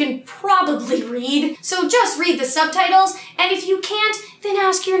movies, you can probably read. So just read the subtitles, and if you can't, then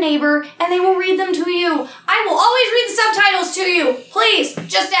ask your neighbor, and they will read them to you. I will always read the subtitles to you. Please,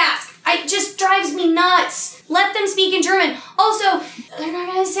 just ask. It just drives me nuts. Let them speak in German. Also, they're not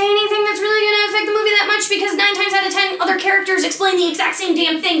going to say anything that's really going to affect the movie that much because 9 times out of 10, other characters characters explain the exact same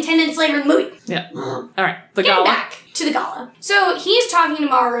damn thing 10 minutes later in the movie. Yeah. All right. The Getting gala. back to the gala. So he's talking to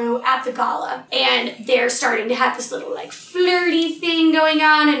Maru at the gala, and they're starting to have this little like flirty thing going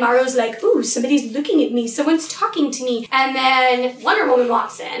on, and Maru's like, ooh, somebody's looking at me, someone's talking to me. And then Wonder Woman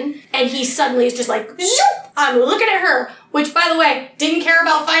walks in, and he suddenly is just like, zoop, I'm looking at her, which by the way, didn't care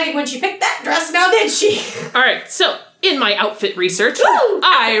about fighting when she picked that dress, now did she? All right. So in my outfit research, Woo!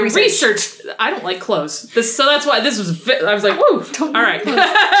 I researched. I don't like clothes. So that's why this was. I was like, woo. All right.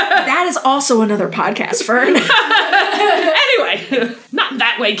 That is also another podcast, Fern. Anyway, not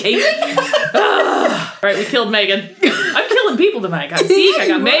that way, Kate. All right, we killed Megan. I'm killing people tonight. I got Zeke, I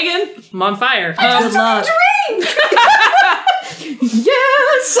got Megan. I'm on fire. Good luck.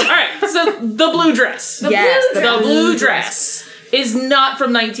 Yes. All right, so the blue dress. Yes, The blue dress is not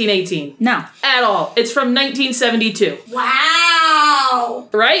from 1918. No. At all. It's from 1972. Wow.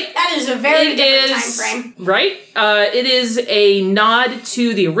 Right? That is a very different time frame. Right? It is a nod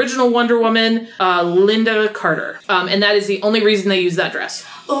to the original Wonder Woman, Linda Carter. And that is the only reason they use that dress.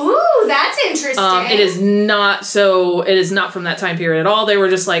 Ooh, that's interesting. It is not from that time period at all. They were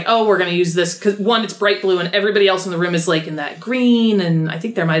just like, oh, we're going to use this because one, it's bright blue and everybody else in the room is like in that green. And I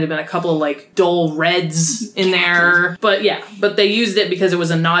think there might have been a couple of like dull reds in there. But yeah, but they used it because it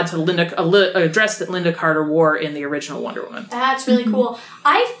was a nod to a dress that Linda Carter wore in the original Wonder Woman. That's really cool.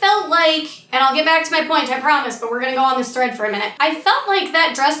 I felt like, and I'll get back to my point, I promise, but we're going to go on this thread for a minute. I felt like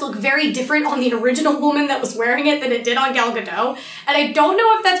that dress looked very different on the original woman that was wearing it than it did on Gal Gadot. And I don't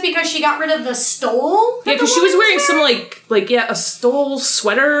know if that's because she got rid of the stole. Yeah, because she was wearing some a stole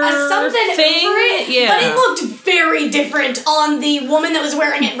sweater something thing. over it. Yeah. But it looked very different on the woman that was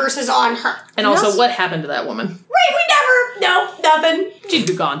wearing it versus on her. And also, what happened to that woman? Right, nothing. She'd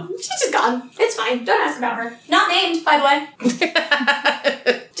be gone. She's just gone. It's fine. Don't ask about her. Not named, by the way.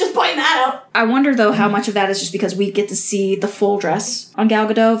 Just pointing that out. I wonder, though, how much of that is just because we get to see the full dress on Gal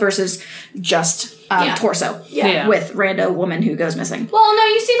Gadot versus just torso Yeah. with rando woman who goes missing. Well, no,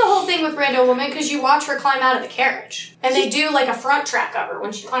 you see the whole thing with Rando Woman because you watch her climb out of the carriage. And they do like a front track of her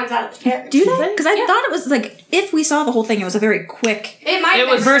when she climbs out of the carriage. Do they? Because I thought it was like, if we saw the whole thing, it was a very quick. It might It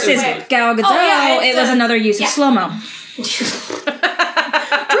be was Versus quick. Gal Gadot, Oh, yeah, it was another use of slow-mo.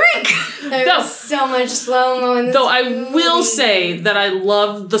 There's so much slow-mo in this Though I movie. will say that I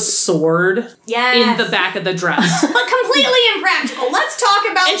love the sword Yes. in the back of the dress. But completely impractical. Let's talk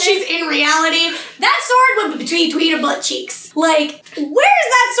about And this in reality. That sword would be between her butt cheeks. Like, where's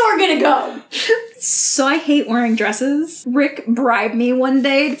that sword gonna go? So I hate wearing dresses. Rick bribed me one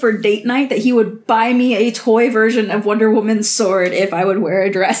day for date night that he would buy me a toy version of Wonder Woman's sword if I would wear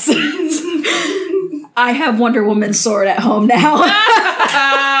a dress. I have Wonder Woman's sword at home now.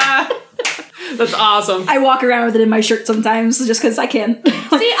 That's awesome. I walk around with it in my shirt sometimes just because I can.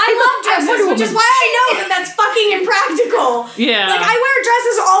 See, I love dresses, which is why I know that that's fucking impractical. Yeah. Like, I wear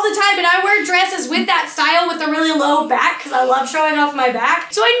dresses all the time, and I wear dresses with that style with the really low back, because I love showing off my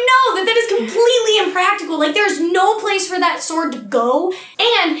back. So I know that is completely impractical. Like, there's no place for that sword to go,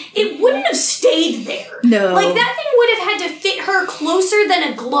 and it wouldn't have stayed there. No. Like, that thing would have had to fit her closer than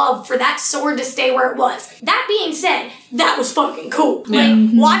a glove for that sword to stay where it was. That being said, that was fucking cool. Yeah.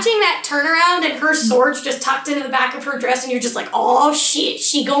 Like, watching that turnaround and her sword's just tucked into the back of her dress, and you're just like, oh shit,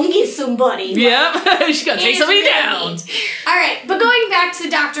 she gonna get somebody. Yep. She's gonna take It's somebody really down. neat. All right, but going back to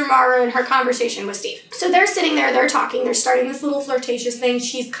Dr. Maru and her conversation with Steve. So they're sitting there, they're talking, they're starting this little flirtatious thing.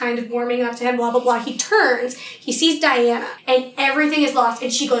 She's kind of warming up to him, blah, blah, blah. He turns, he sees Diana, and everything is lost.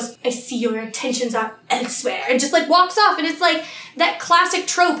 And she goes, I see your intentions are elsewhere. And just like walks off. And it's like that classic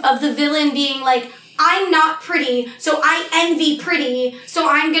trope of the villain being like, I'm not pretty, so I envy pretty, so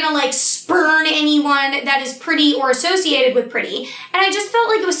I'm gonna like spurn anyone that is pretty or associated with pretty. And I just felt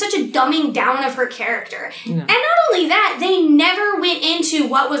like it was such a dumbing down of her character. Yeah. And not only that, they never went into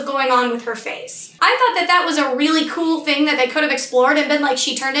what was going on with her face. I thought that that was a really cool thing that they could have explored and been like,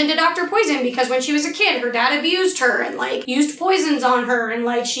 she turned into Dr. Poison because when she was a kid, her dad abused her and like used poisons on her and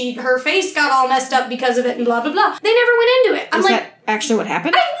like her face got all messed up because of it and blah, blah, blah. They never went into it. I'm Is like, that actually what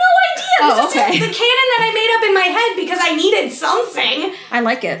happened? I have no idea. Oh, This is okay. just the canon that I made up in my head because I needed something. I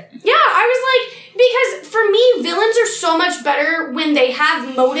like it. Yeah, I was like, because for me, villains are so much better when they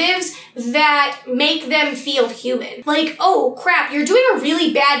have motives that make them feel human. Like, oh crap, you're doing a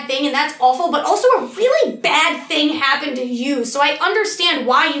really bad thing and that's awful, but also a really bad thing happened to you. So I understand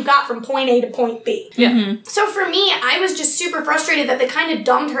why you got from point A to point B. Yeah. So for me, I was just super frustrated that they kind of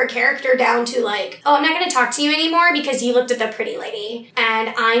dumbed her character down to like, oh, I'm not going to talk to you anymore because you looked at the pretty lady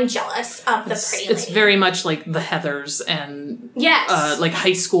and I'm jealous of the pretty lady. It's very much like the Heathers and Yes. like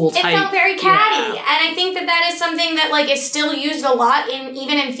high school type. It felt very catty, Yeah. and I think that that is something that like is still used a lot in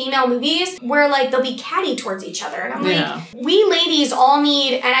even in female movies, where like they'll be catty towards each other, and I'm Yeah. like, we ladies all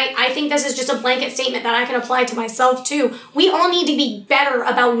need, and I think this is just a blanket statement that I can apply to myself too, we all need to be better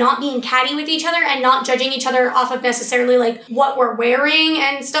about not being catty with each other and not judging each other off of necessarily like what we're wearing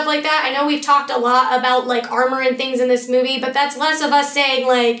and stuff like that. I know we've talked a lot about like armor and things in this movie, but that's less of us saying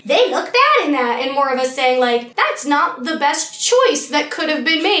like, they look bad in that, and more of us saying like, that's not the best choice that could have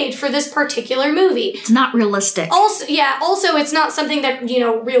been made for this particular movie. It's not realistic. Also, it's not something that,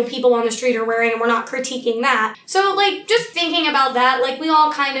 real people on the street are wearing, and we're not critiquing that. So, like, just thinking about that, like, we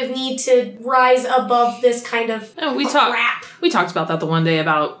all kind of need to rise above this kind of crap. We talked about that the one day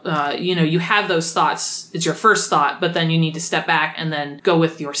about, you have those thoughts. It's your first thought, but then you need to step back and then go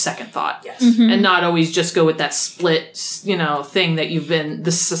with your second thought. Yes. Mm-hmm. And not always just go with that split, thing that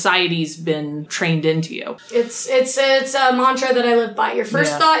the society's been trained into you. It's a mantra that I live by. Your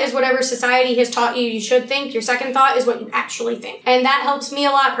first thought is whatever society has taught you should think. Your second thought is what you actually think. And that helps me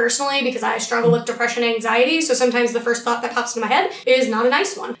a lot personally because I struggle with depression and anxiety. So sometimes the first thought that pops into my head is not a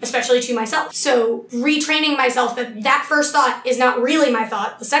nice one, especially to myself. So retraining myself that first thought is not really my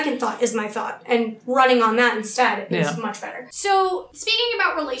thought. The second thought is my thought. And running on that instead is much better. So speaking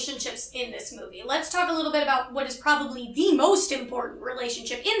about relationships in this movie, let's talk a little bit about what is probably the most important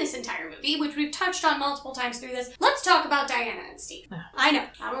relationship in this entire movie, which we've touched on multiple times through this. Let's talk about Diana and Steve. I know.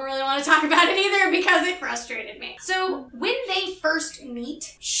 I don't really want to talk about it either because it frustrated me. So when they first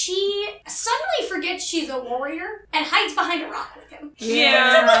meet, she suddenly forgets she's a warrior and hides behind a rock with him.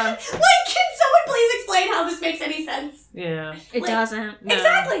 Yeah. Can someone please explain how this makes any sense? Yeah. It doesn't. No.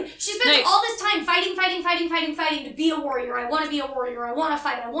 Exactly. She spends all this time fighting to be a warrior. I want to be a warrior. I want to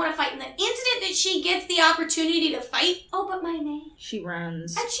fight. And the instant that she gets the opportunity to fight, oh, but my name. She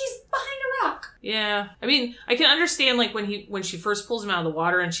runs. And she's behind a rock. Yeah. I mean, I can understand like when she first pulls him out of the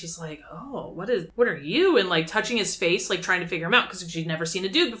water and she's like, oh, what are you? And like touching his face, like trying to figure him out because she'd never seen a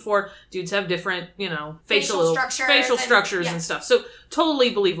dude before. Dudes have different, facial structures and stuff. So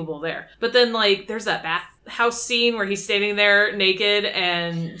totally believable there. But then like there's that bathhouse scene where he's standing there naked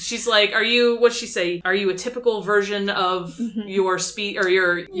and she's like, what'd she say? Are you a typical version of your or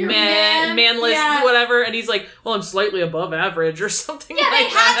your manless, whatever? And he's like, well, I'm slightly above average or something like that. Yeah, they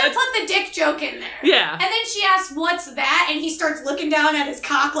had to put the dick joke in there. Yeah. And then she asks, what's that? And he starts looking down at his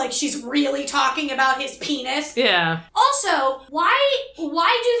cock like she's really talking about his penis. Yeah. Also, why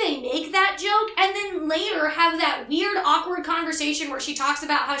do they make that joke and then later have that weird, awkward conversation where she talks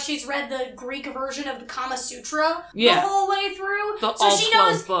about how she's read the Greek version of the Kama Sutra the whole way through? So she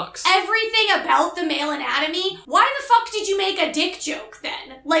knows books. Everything about the male anatomy. Why the fuck did you make a dick joke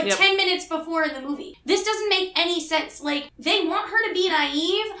then? 10 minutes before in the movie. This doesn't make any sense. Like, they want her to be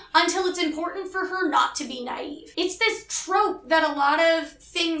naive until it's important for her not to be naive. It's this trope that a lot of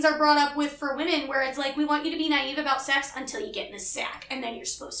things are brought up with for women where it's like, we want you to be naive about sex until you get in the sack, and then you're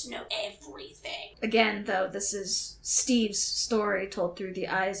supposed to know everything. Again, though, this is Steve's story told through the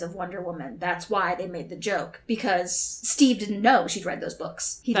eyes of Wonder Woman. That's why they made the joke, because Steve didn't know she'd read those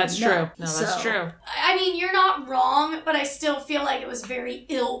books. That's true. That's true. I mean, you're not wrong, but I still feel like it was very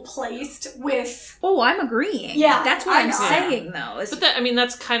ill-placed with... Oh, I'm agreeing. Yeah, that's what I'm saying, though. But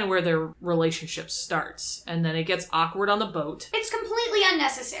that's kind of where their relationship starts, and then it gets awkward on the boat. It's completely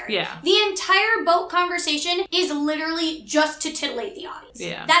unnecessary. Yeah. The entire boat conversation is literally just to titillate the audience.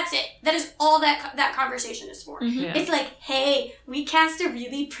 Yeah. That's it. That is all that conversation is for. Mm-hmm. Yeah. It's like, hey, we cast a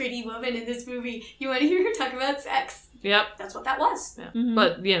really pretty woman in this movie. You want to hear her talk about sex? Yep. That's what that was. Yeah. Mm-hmm.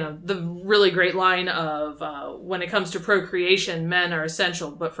 But, the really great line of, when it comes to procreation, men are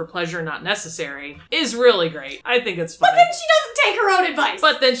essential, but for pleasure, not necessary, is really great. I think it's funny. But then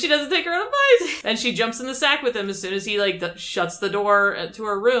she doesn't take her own advice. And she jumps in the sack with him as soon as he, shuts the door to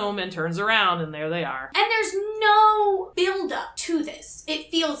her room and turns around, and there they are. And there's no build-up to this. It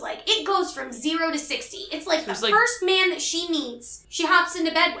feels like. It goes from 0 to 60. It's like the first man that she meets, she hops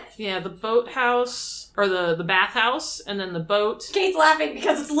into bed with. Yeah, the boathouse... Or the bathhouse, and then the boat. Kate's laughing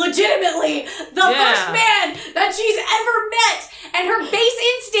because it's legitimately the first man that she's ever met, and her base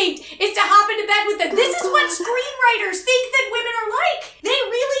instinct is to hop into bed with them. This is what screenwriters think that women are like. They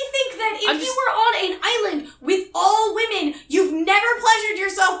really think that if you were on an island with all women, you've never pleasured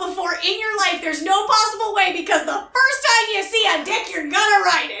yourself before in your life. There's no possible way because the first time you see a dick, you're gonna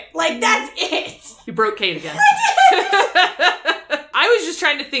ride it. That's it. You broke Kate again. I was just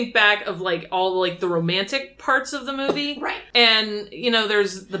trying to think back of all the romantic parts of the movie. Right. And,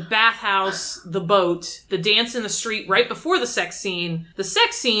 there's the bathhouse, the boat, the dance in the street right before the sex scene,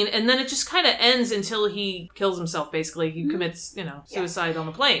 and then it just kind of ends until he kills himself, basically. He commits, suicide on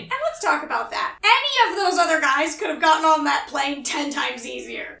the plane. And let's talk about that. Any of those other guys could have gotten on that plane 10 times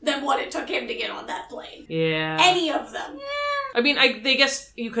easier than what it took him to get on that plane. Yeah. Any of them. I mean, I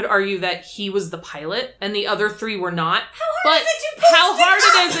guess you could argue that he was the pilot and the other 3 were not. How hard is it to how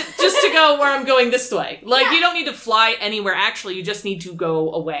hard is it just to go where I'm going this way? Like, you don't need to fly anywhere, actually. You just need to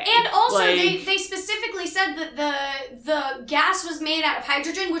go away. And also, like, they specifically said that the gas was made out of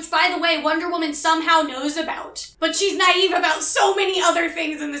hydrogen, which, by the way, Wonder Woman somehow knows about. But she's naive about so many other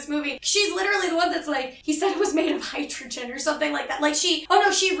things in this movie. She's literally the one that's like, he said it was made of hydrogen or something like that. Like, she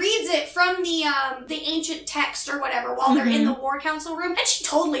reads it from the ancient text or whatever while they're in the War Council room, and she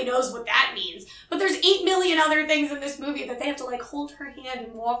totally knows what that means. But there's 8 million other things in this movie that they have to, like, hold her hand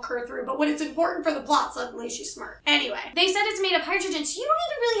and walk her through. But when it's important for the plot, suddenly she's smart. Anyway, they said it's made of hydrogen, so you don't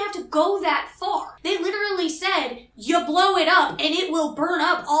even really have to go that far. They literally said, you blow it up and it will burn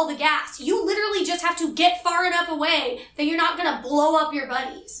up all the gas. You literally just have to get far enough away that you're not gonna blow up your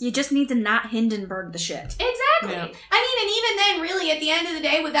buddies. You just need to not Hindenburg the shit. Exactly. Yeah. I mean, and even then, really, at the end of the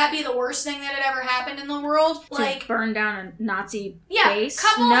day, would that be the worst thing that had ever happened in the world? To burn down a Nazi yeah, base?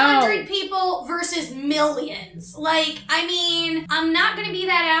 couple No. hundred people versus millions. Like, I mean, I'm not gonna be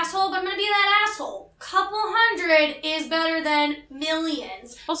that asshole, but I'm gonna be that asshole. Couple hundred is better than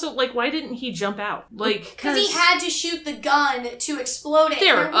millions. also, like, why didn't he jump out? Like, Because he had to shoot the gun to explode it.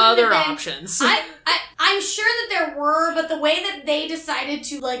 there are wouldn't other have been- options. I'm sure that there were, but the way that they decided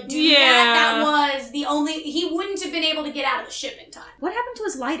to, like, do Yeah. that was the only... He wouldn't have been able to get out of the ship in time. What happened to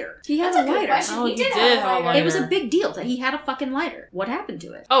his lighter? He had That's a a good lighter. question. Oh, he he did did have a have a lighter. It was a lighter. big deal that he had a fucking lighter. What happened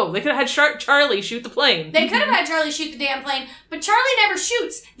to it? Oh, they could have had Charlie shoot the plane. They could have had Charlie shoot the damn plane, but Charlie never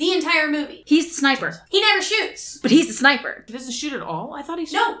shoots the entire movie. He's the sniper. He never shoots. But he's the sniper. He doesn't shoot at all? I thought he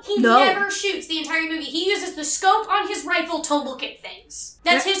shot. No, he No. never shoots the entire movie. He uses the scope on his rifle to look at things.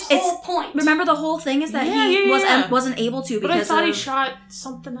 That's his It's- whole point. Remember the whole thing is that Yeah, he yeah. wasn't able to But I because thought he of- shot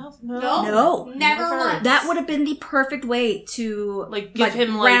something else. No. No. Never Never. once. That would have been the perfect way to Like, give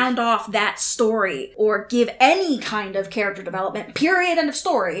him, like- round off that story or give any kind of character development, period, end of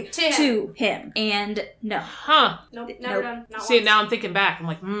story, To him. him. And no. Huh. Nope, never Nope. done. Not See, once. now I'm thinking back. I'm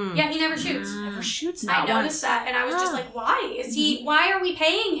like, Yeah, he never shoots. Never shoots I not noticed that, and I was just Huh. like, why? Is he, why are we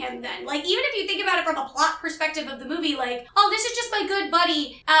paying him then? Like, even if you think about it from a plot perspective of the movie, like, oh, this is just my good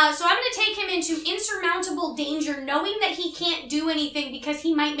buddy, so I'm gonna take him into insurmountable danger knowing that he can't do anything because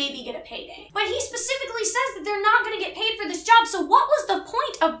he might maybe get a payday. But he specifically says that they're not gonna get paid for this job, so what was the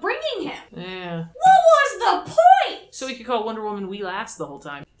point of bringing him? Yeah. What was the point? So we could call Wonder Woman Wee Lass the whole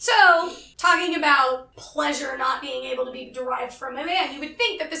time. So, talking about pleasure not being able to be derived from a man, you would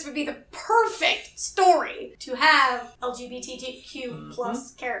think that this would be the perfect story to have LGBTQ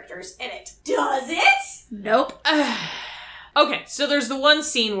plus characters in it. Does it? Nope. Okay, so there's the one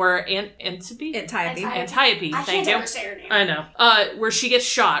scene where Antiope? Antiope. Antiope, I thank can't you. ever say her name. I know. Where she gets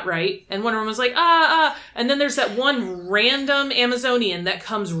shot, right? And Wonder Woman's like, and then there's that one random Amazonian that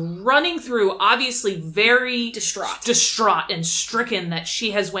comes running through, obviously very distraught and stricken that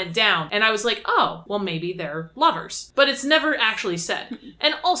she has went down. And I was like, oh, well, maybe they're lovers. But it's never actually said.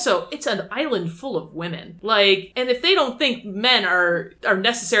 And also, it's an island full of women. Like, and if they don't think men are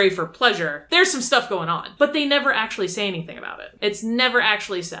necessary for pleasure, there's some stuff going on. But they never actually say anything about it. It's never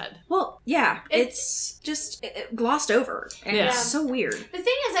actually said. Well, yeah, it's just glossed over. And Yeah. it's so weird. The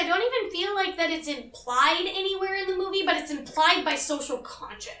thing is, I don't even feel like that it's implied anywhere in the movie, but it's implied by social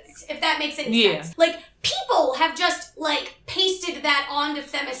conscience, if that makes any Yeah. sense. Like, people have just, like, pasted that onto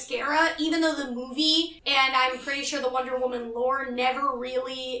Themyscira, even though the movie, and I'm pretty sure the Wonder Woman lore, never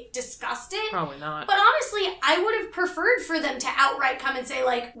really discussed it. Probably not. But honestly, I would have preferred for them to outright come and say,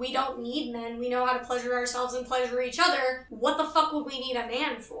 like, we don't need men. We know how to pleasure ourselves and pleasure each other. What the fuck would we need a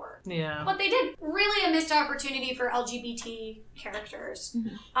man for? Yeah. But they did. Really a missed opportunity for LGBT characters.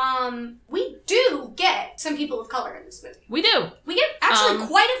 We do get some people of color in this movie. We do. We get actually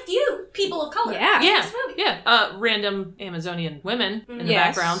quite a few people of color Yeah. in this movie. Yeah. Random Amazonian women in the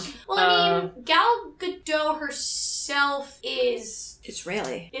Yes. background. Well, I mean, Gal Gadot herself is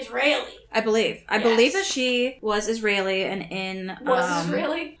Israeli. Israeli. I believe. I Yes. believe that she was Israeli and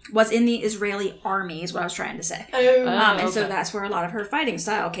was in the Israeli army is what I was trying to say. Oh. And so okay. that's where a lot of her fighting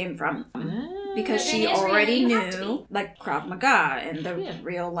style came from. Because But she in Israel, already you have to knew, be. like, Krav Maga and the Yeah.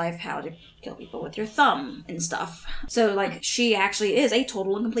 real life how to kill people with your thumb and stuff. So, like, she actually is a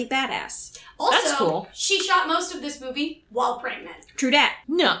total and complete badass. Also, That's cool. she shot most of this movie while pregnant. True dat.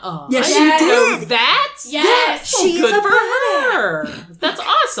 No. Yes, she I didn't know did. that? Yes! Oh, She is good a for badass. her. That's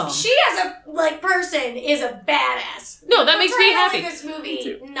awesome. She as a person is a badass. No, that makes me Portrayal happy. in this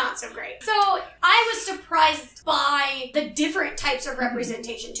movie, not so great. So I was surprised by the different types of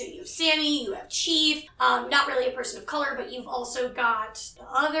representation too. You have Sammy, you have Chief, not really a person of color, but you've also got the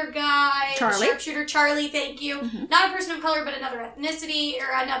other guy, Charlie. Sharpshooter Charlie, thank you. Not a person of color, but another ethnicity or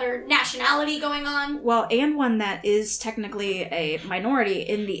another nationality going on. Well, and one that is technically a minority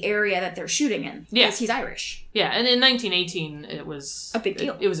in the area that they're shooting in. Yeah. Because he's Irish. Yeah, and in 1918, it was... A big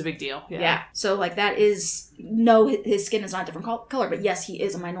deal. It was a big deal, Yeah. So, like, that is... No, his skin is not a different color, but yes, he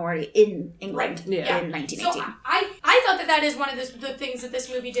is a minority in England in 1918. So I thought that is one of the things that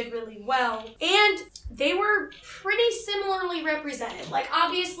this movie did really well. And they were pretty similarly represented. Like,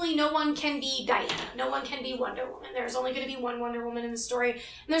 obviously, no one can be Diana. No one can be Wonder Woman. There's only going to be one Wonder Woman in the story. And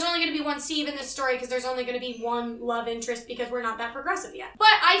there's only going to be one Steve in this story because there's only going to be one love interest because we're not that progressive yet.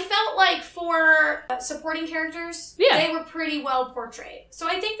 But I felt like for supporting characters, they were pretty well portrayed. So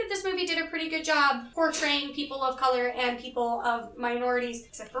I think that this movie did a pretty good job portraying people of color and people of minorities,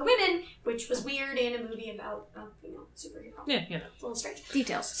 except for women, which was weird in a movie about a female superhero. Yeah. It's a little strange.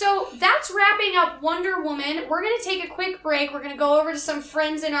 Details. So that's wrapping up Wonder Woman. We're going to take a quick break. We're going to go over to some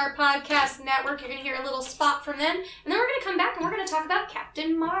friends in our podcast network. You're going to hear a little spot from them. And then we're going to come back and we're going to talk about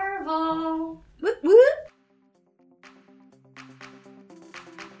Captain Marvel. Whoop, whoop.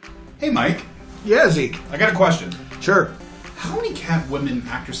 Hey, Mike. Yeah, Zeke. I got a question. Sure. How many Catwoman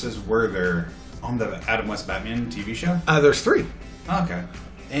actresses were there on the Adam West Batman TV show? There's 3. Okay.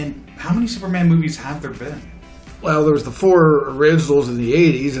 And how many Superman movies have there been? Well, there was the 4 originals in the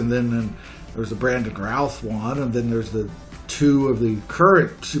 80s, and then there was the Brandon Routh one, and then there's the 2 of the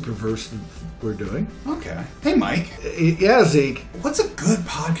current Superverse that we're doing. Okay. Hey, Mike. Yeah, Zeke. What's a good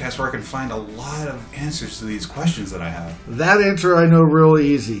podcast where I can find a lot of answers to these questions that I have? That answer I know real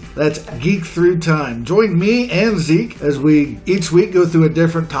easy. That's Geek Through Time. Join me and Zeke as we each week go through a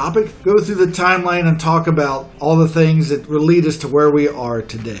different topic, go through the timeline, and talk about all the things that will lead us to where we are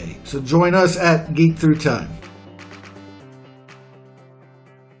today. So join us at Geek Through Time.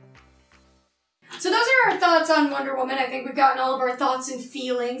 So those are our thoughts on Wonder Woman. I think we've gotten all of our thoughts and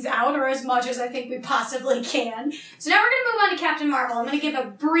feelings out, or as much as I think we possibly can. So now we're going to move on to Captain Marvel. I'm going to give a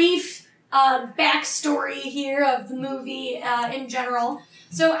brief backstory here of the movie in general.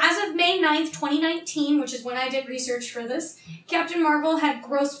 So as of May 9th, 2019, which is when I did research for this, Captain Marvel had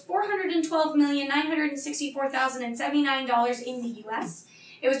grossed $412,964,079 in the U.S.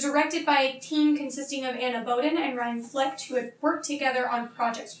 It was directed by a team consisting of Anna Boden and Ryan Flecht, who had worked together on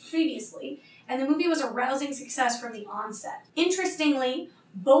projects previously, and the movie was a rousing success from the onset. Interestingly,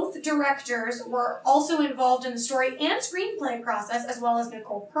 both directors were also involved in the story and screenplay process, as well as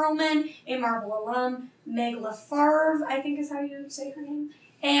Nicole Perlman, a Marvel alum, Meg LaFarve, I think is how you say her name,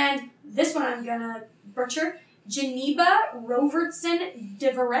 and this one I'm gonna butcher, Geneva Robertson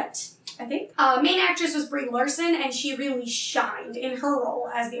Deverett, I think. Main actress was Brie Larson, and she really shined in her role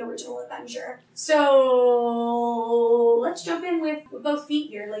as the original Avenger. So let's jump in with both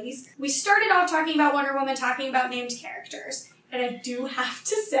feet here, ladies. We started off talking about Wonder Woman, talking about named characters, and I do have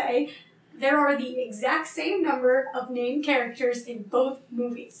to say there are the exact same number of named characters in both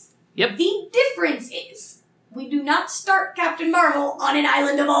movies. Yep. The difference is we do not start Captain Marvel on an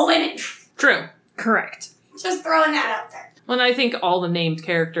island of all women. True. Correct. Just throwing that out there. Well, and I think all the named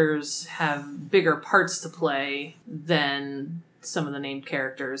characters have bigger parts to play than some of the named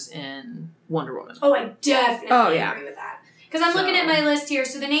characters in Wonder Woman. Oh, I definitely agree with that. Because I'm looking at my list here.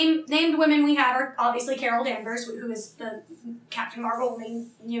 So the named women we have are obviously Carol Danvers, who is the Captain Marvel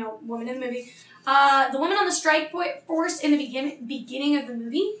main, woman in the movie. The woman on the strike force in the beginning of the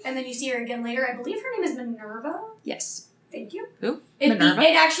movie, and then you see her again later. I believe her name is Minerva. Yes. Thank you. Who? Minerva?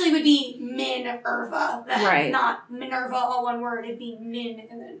 It actually would be Minerva. Right. Not Minerva, all one word. It'd be Min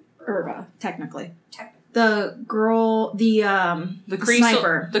and then Irva, technically. Technically. The girl, the Kree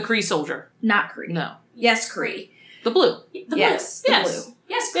sniper. the Kree soldier. Not Kree. No. Yes, Kree. The blue. The Yes, blue. the Yes. blue.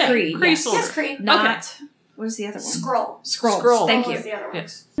 Yes, Yeah, Kree. Kree yes. soldier. Yes, Kree. Not... What is the other one? Skrull. Skrull. Thank Skrull you. is the other one.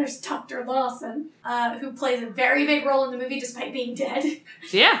 Yes. There's Dr. Lawson, who plays a very big role in the movie despite being dead.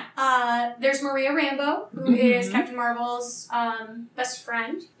 Yeah. There's Maria Rambeau, who is Captain Marvel's best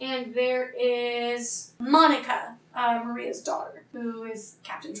friend. And there is Monica, Maria's daughter, who is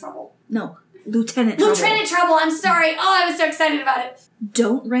Captain Trouble. No. Lieutenant Trouble. Lieutenant Trouble, I'm sorry. Oh, I was so excited about it.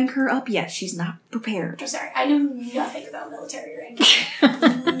 Don't rank her up yet. She's not prepared. I'm sorry. I know nothing about military ranking.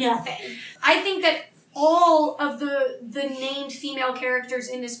 Nothing. I think that all of the named female characters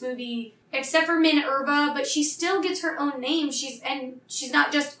in this movie, except for Minerva, but she still gets her own name. She's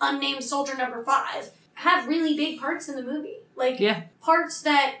not just unnamed soldier number 5. Have really big parts in the movie. Parts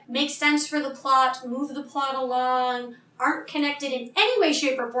that make sense for the plot, move the plot along, aren't connected in any way,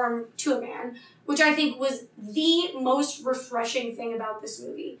 shape, or form to a man, which I think was the most refreshing thing about this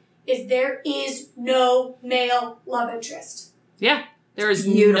movie, is there is no male love interest. Yeah. There is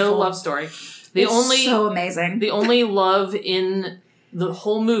Beautiful. no love story. It's so amazing. The only love in the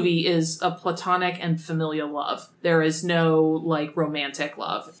whole movie is a platonic and familial love. There is no like romantic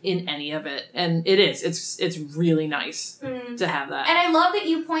love in any of it, and it's really nice to have that. And I love that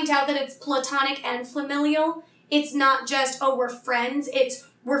you point out that it's platonic and familial. It's not just, oh, we're friends. It's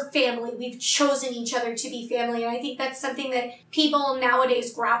we're family. We've chosen each other to be family. And I think that's something that people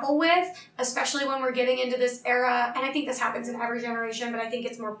nowadays grapple with, especially when we're getting into this era. And I think this happens in every generation, but I think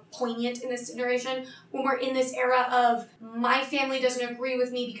it's more poignant in this generation when we're in this era of my family doesn't agree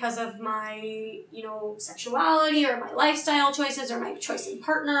with me because of my, sexuality or my lifestyle choices or my choice in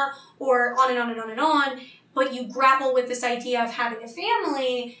partner or on and on and on and on. But you grapple with this idea of having a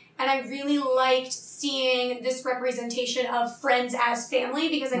family. And I really liked seeing this representation of friends as family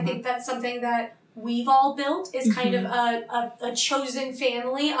because I think that's something that we've all built is kind of a chosen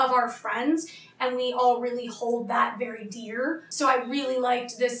family of our friends. And we all really hold that very dear. So I really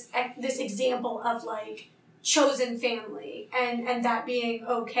liked this example of like chosen family and that being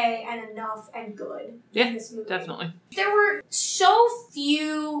okay and enough and good in this movie. Definitely. There were so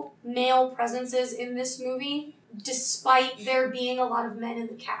few male presences in this movie, despite there being a lot of men in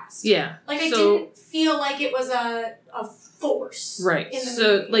the cast. Yeah. Like, I didn't feel like it was a force. Right. In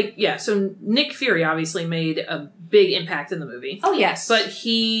the movie. So Nick Fury obviously made a big impact in the movie. Oh, yes. But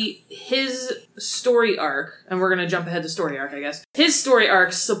his story arc, and we're going to jump ahead to story arc, I guess. His story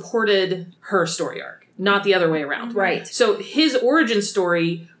arc supported her story arc, not the other way around. Right. So his origin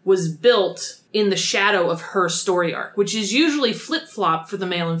story was built in the shadow of her story arc, which is usually flip-flop for the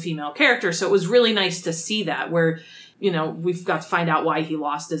male and female character. So it was really nice to see that where, we've got to find out why he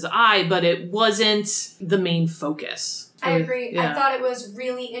lost his eye, but it wasn't the main focus. I agree. Yeah. I thought it was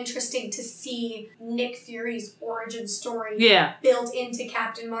really interesting to see Nick Fury's origin story built into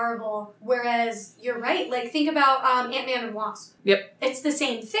Captain Marvel. Whereas, you're right, like, think about Ant-Man and Wasp. Yep. It's the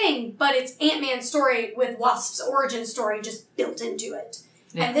same thing, but it's Ant-Man's story with Wasp's origin story just built into it.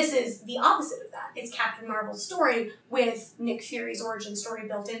 Yeah. And this is the opposite of that. It's Captain Marvel's story with Nick Fury's origin story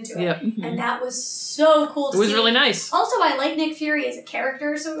built into it. Yep. And that was so cool to see. It was really nice. Also, I like Nick Fury as a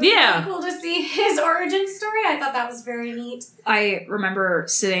character, so it was really cool to see his origin story. I thought that was very neat. I remember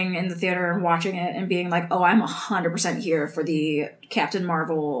sitting in the theater and watching it and being like, oh, I'm 100% here for the Captain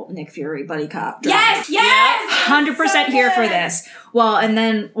Marvel, Nick Fury buddy cop drama. Yes! 100% here for this. Well, and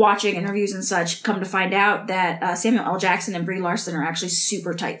then watching interviews and such, come to find out that Samuel L. Jackson and Brie Larson are actually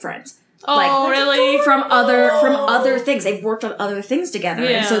super tight friends. Oh, really? From other things. They've worked on other things together.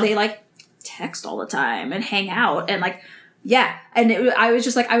 Yeah. And so they text all the time and hang out and and I was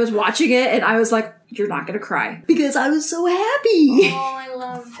just I was watching it and I was like, you're not going to cry because I was so happy. Oh, I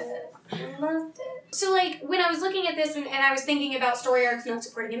loved it. I loved it. So, when I was looking at this and I was thinking about story arcs not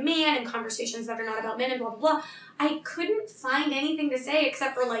supporting a man and conversations that are not about men and blah, blah, blah, I couldn't find anything to say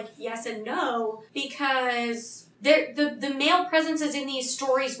except for, yes and no, because the male presences in these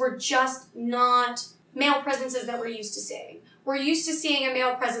stories were just not male presences that we're used to seeing. We're used to seeing a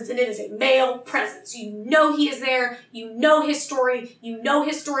male presence, and it is a male presence. You know he is there. You know his story. You know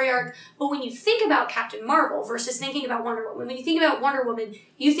his story arc. But when you think about Captain Marvel versus thinking about Wonder Woman, when you think about Wonder Woman,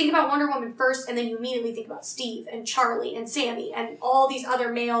 you think about Wonder Woman first, and then you immediately think about Steve and Charlie and Sammy and all these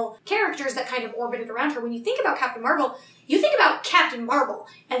other male characters that kind of orbited around her. When you think about Captain Marvel, you think about Captain Marvel,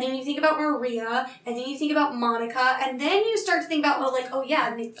 and then you think about Maria, and then you think about Monica, and then you start to think about,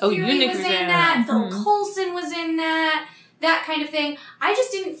 Nick Fury was in that, Phil Coulson was in that kind of thing. I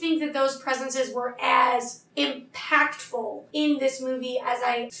just didn't think that those presences were as impactful in this movie as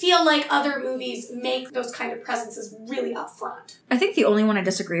I feel like other movies make those kind of presences really upfront. I think the only one I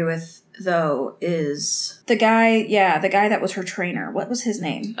disagree with, though, is the guy that was her trainer. What was his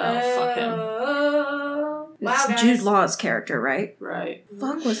name? Oh, fuck him. Wow, it's guys. Jude Law's character, right? Right.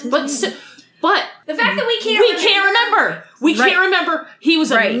 Fuck was his name? But the fact that we can't remember. We Right. can't remember. He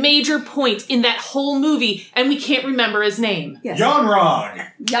was Right. a major point in that whole movie, and we can't remember his name. Yes. Yon-Rogg.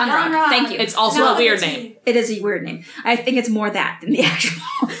 Yon-Rogg. Thank you. It's also Not a weird the name. team. It is a weird name. I think it's more that than the actual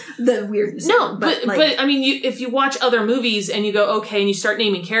the weirdness. No, but I mean, if you watch other movies and you go, okay, and you start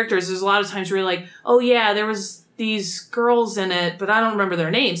naming characters, there's a lot of times where you're like, oh yeah, there was these girls in it, but I don't remember their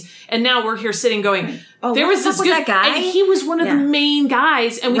names. And now we're here sitting going, Oh, there what was the this fuck was that guy? and he was one of the main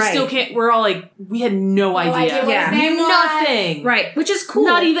guys, and we Right. still can't. We're all like, we had no idea. what Yeah. his name was. Nothing. Right, which is cool.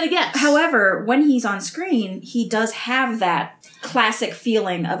 Not even a guess. However, when he's on screen, he does have that classic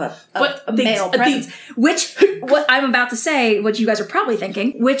feeling of a male presence. Which, what I'm about to say, what you guys are probably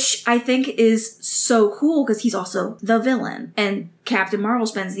thinking, which I think is so cool because he's also the villain. And Captain Marvel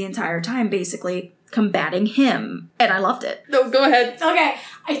spends the entire time basically combating him. And I loved it. No, go ahead. Okay,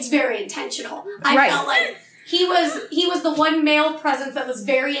 it's very intentional. I Right. felt like He was the one male presence that was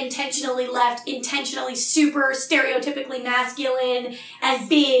very intentionally left, intentionally super stereotypically masculine and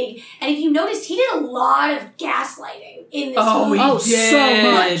big. And if you noticed, he did a lot of gaslighting in this movie. Oh, so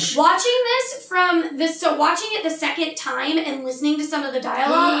much. Watching it the second time and listening to some of the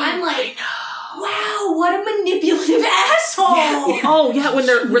dialogue, I'm like, wow, what a manipulative asshole. Yeah. Oh yeah,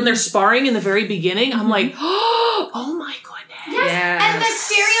 when they're sparring in the very beginning, I'm like, oh my goodness. Yes. And the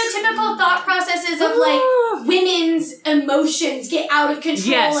stereotypical thought processes of like women's emotions get out of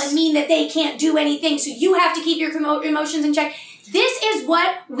control and mean that they can't do anything, so you have to keep your emotions in check. This is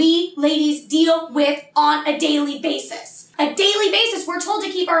what we ladies deal with on a daily basis. A daily basis, we're told to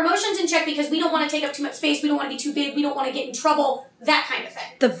keep our emotions in check because we don't want to take up too much space, we don't want to be too big, we don't want to get in trouble, that kind of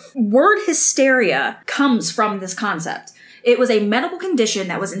thing. The word hysteria comes from this concept. It was a medical condition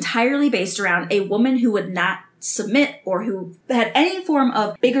that was entirely based around a woman who would not submit or who had any form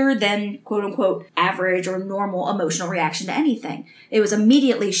of bigger than quote unquote average or normal emotional reaction to anything. It was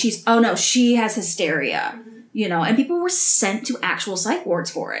immediately she has hysteria. You know, and people were sent to actual psych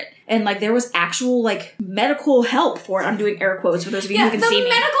wards for it. And, like, there was actual, like, medical help for it. I'm doing air quotes for those of you who can see me. The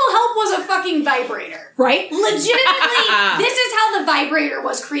medical help was a fucking vibrator. Right? Legitimately, this is how the vibrator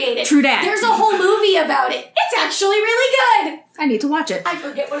was created. True that. There's a whole movie about it. It's actually really good. I need to watch it. I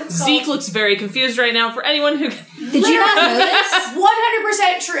forget what it's called. Zeke looks very confused right now. For anyone who... Did you not know this?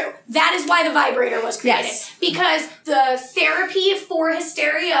 100% true. That is why the vibrator was created. Yes. Because the therapy for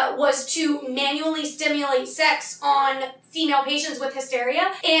hysteria was to manually stimulate sex on female patients with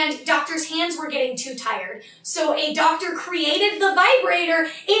hysteria, and doctors' hands were getting too tired. So a doctor created the vibrator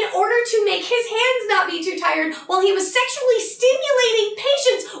in order to make his hands not be too tired while he was sexually stimulating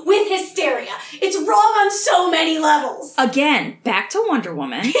patients with hysteria. It's wrong on so many levels. Again, back to Wonder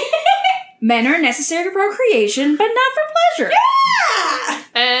Woman. Men are necessary for procreation, but not for pleasure. Yeah!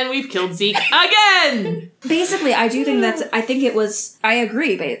 And we've killed Zeke again! Basically, I do think I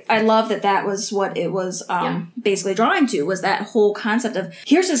agree, but I love that was what it was basically drawing to, was that whole concept of,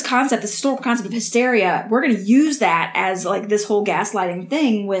 here's this historical concept of hysteria. We're going to use that as, like, this whole gaslighting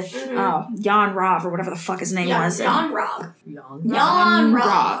thing with Jan Rov, or whatever the fuck his name was. Jan Rog. Jan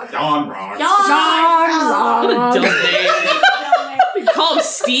Rog. Dawn Rock. What a dumb name. We can call him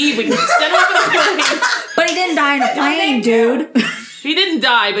Steve. We can send him off in a plane. But he didn't die in a plane, dude. He didn't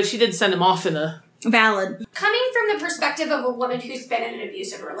die, but she did send him off in a... Valid. Coming from the perspective of a woman who's been in an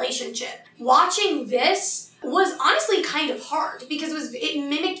abusive relationship, watching this was honestly kind of hard because it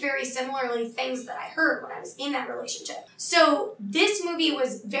mimicked very similarly things that I heard when I was in that relationship. So this movie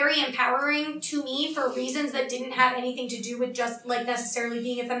was very empowering to me for reasons that didn't have anything to do with just like necessarily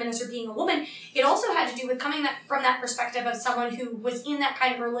being a feminist or being a woman. It also had to do with coming from that perspective of someone who was in that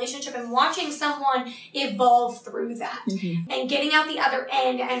kind of relationship and watching someone evolve through that and getting out the other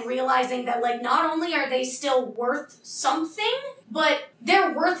end and realizing that, like, not only are they still worth something, but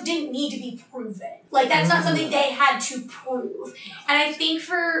their worth didn't need to be proven. Like, that's not something they had to prove. And I think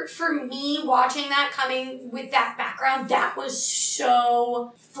for me, watching that, coming with that background, that was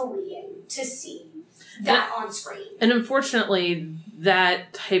so freeing to see that on screen. And unfortunately,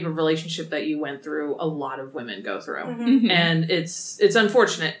 that type of relationship that you went through, a lot of women go through. And it's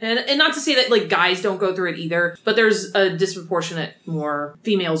unfortunate. And not to say that, like, guys don't go through it either, but there's a disproportionate more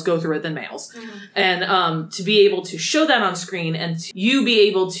females go through it than males. And to be able to show that on screen and you be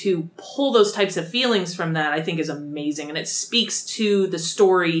able to pull those types of feelings from that, I think is amazing. And it speaks to the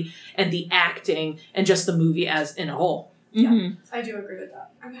story and the acting and just the movie as in a whole. Yeah, I do agree with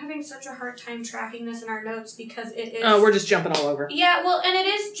that. I'm having such a hard time tracking this in our notes because it is... Oh, we're just jumping all over. Yeah, well, and it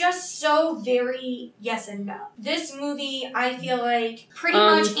is just so very yes and no. This movie, I feel like, pretty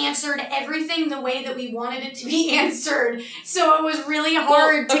much answered everything the way that we wanted it to be answered. So it was really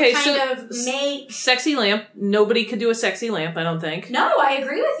hard to make... Sexy lamp. Nobody could do a sexy lamp, I don't think. No, I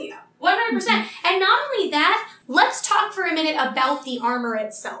agree with you. 100%. And not only that, let's talk for a minute about the armor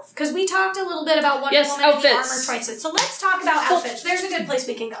itself. Because we talked a little bit about Wonder Woman and the armor choices. So let's talk about outfits. There's a good place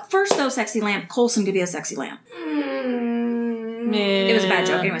we can go. First, though, sexy lamp. Coulson could be a sexy lamp. It was a bad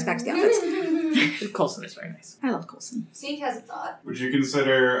joke. Anyways, back to the outfits. Coulson is very nice. I love Coulson. Zeke has a thought. Would you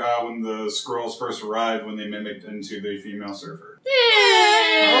consider when the Skrulls first arrived, when they mimicked into the female surfer? Okay.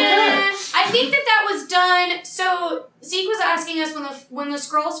 I think that was done. So Zeke was asking us when the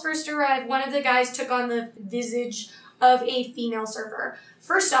Skrulls first arrived, one of the guys took on the visage of a female surfer.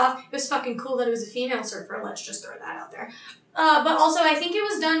 First off, it was fucking cool that it was a female surfer. Let's just throw that out there. but also I think it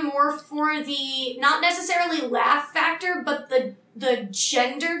was done more for the, not necessarily laugh factor, but the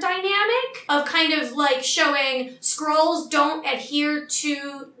gender dynamic of kind of like showing Skrulls don't adhere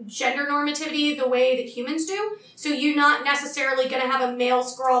to gender normativity the way that humans do. So you're not necessarily going to have a male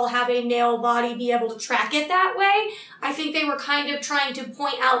Skrull have a male body be able to track it that way. I think they were kind of trying to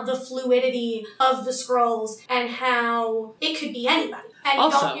point out the fluidity of the Skrulls and how it could be anybody. And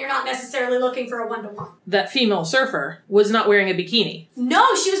Also, you're not necessarily looking for a one-to-one. That female surfer was not wearing a bikini.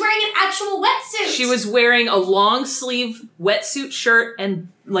 No, she was wearing an actual wetsuit. She was wearing a long sleeve wetsuit shirt and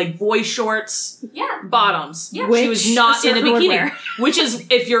like boy shorts, bottoms. Yeah. She was not in a bikini. Which is,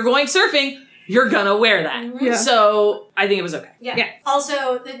 if you're going surfing, you're gonna wear that. Mm-hmm. Yeah. So I think it was okay. Yeah. Also,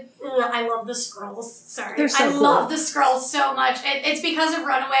 I love the Skrulls. Sorry. They're so I cool. love the Skrulls so much. It's because of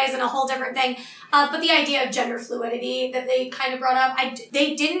Runaways and a whole different thing. But the idea of gender fluidity that they kind of brought up,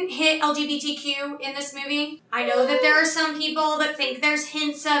 they didn't hit LGBTQ in this movie. I know that there are some people that think there's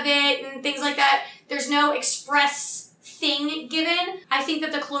hints of it and things like that. There's no express thing given. I think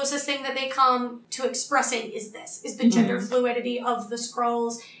that the closest thing that they come to expressing is the gender fluidity of the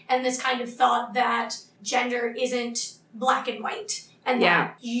Skrulls and this kind of thought that gender isn't black and white. And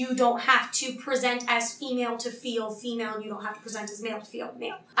that you don't have to present as female to feel female, and you don't have to present as male to feel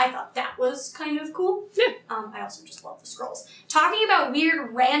male. I thought that was kind of cool. Yeah. I also just love the Skrulls. Talking about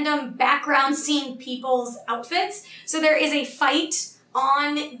weird, random background scene people's outfits. So there is a fight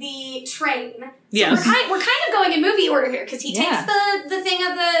on the train. So Yes. we're kind of going in movie order here, because he takes the thing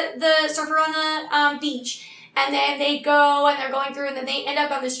of the surfer on the beach. And then they go, and they're going through, and then they end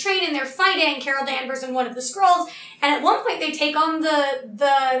up on this train, and they're fighting Carol Danvers and one of the Skrulls. And at one point, they take on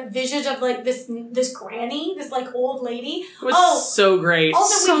the visage of, like, this granny, this, like, old lady. It was so great.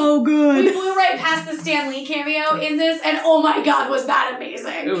 Also, we good. blew right past the Stan Lee cameo in this, and oh my god, was that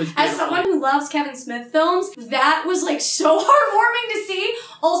amazing. It was As beautiful. someone who loves Kevin Smith films, that was, like, so heartwarming to see.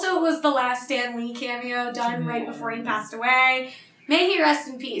 Also, it was the last Stan Lee cameo done right before he passed away. May he rest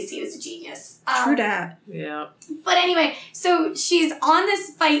in peace. He was a genius. True dat. Yeah. But anyway, so she's on this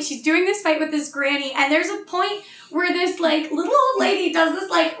fight. She's doing this fight with this granny, and there's a point where this, like, little old lady does this,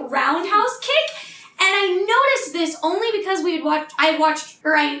 like, roundhouse kick. And I noticed this only because I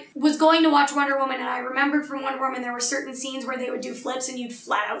was going to watch Wonder Woman, and I remembered from Wonder Woman there were certain scenes where they would do flips and you'd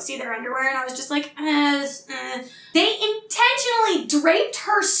flat out see their underwear, and I was just like, They intentionally draped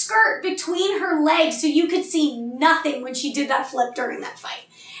her skirt between her legs so you could see nothing when she did that flip during that fight.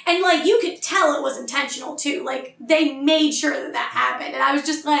 And, like, you could tell it was intentional, too. Like, they made sure that happened. And I was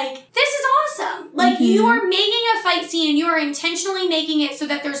just like, this is awesome. Like, you are making a fight scene, and you are intentionally making it so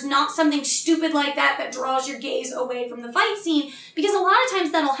that there's not something stupid like that draws your gaze away from the fight scene. Because a lot of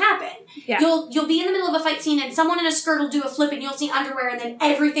times that'll happen. Yeah. You'll be in the middle of a fight scene, and someone in a skirt will do a flip, and you'll see underwear, and then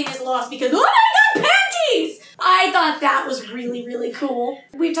everything is lost because, oh my god, panties! I thought that was really, really cool.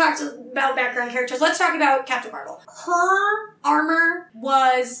 We've talked about background characters. Let's talk about Captain Marvel. Her armor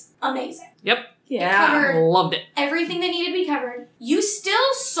was amazing. Yep. Yeah. Covered Loved it. everything that needed to be covered. You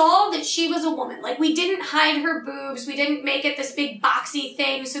still saw that she was a woman. Like, we didn't hide her boobs. We didn't make it this big boxy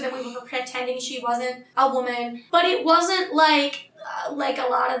thing so that we were pretending she wasn't a woman. But it wasn't like a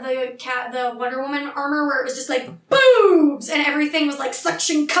lot of the Wonder Woman armor where it was just like boobs and everything was like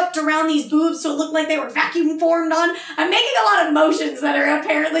suction cupped around these boobs so it looked like they were vacuum formed on. I'm making a lot of motions that are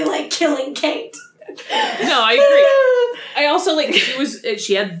apparently like killing Kate. No, I agree. I also like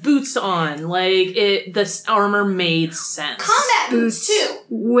she had boots on. Like this armor made sense. Combat boots too.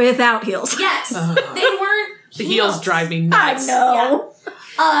 Without heels. Yes, they weren't. The heels drive me nuts. I know.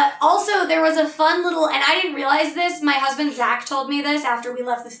 Also, there was a fun little, and I didn't realize this, my husband Zach told me this after we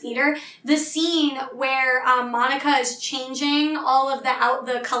left the theater, the scene where Monica is changing all of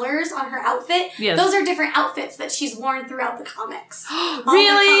the colors on her outfit. Yes. Those are different outfits that she's worn throughout the comics. All the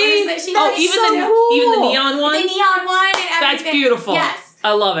Really? colors that she Oh, does. even So the cool. even the neon one. The neon one and That's everything. beautiful. Yes.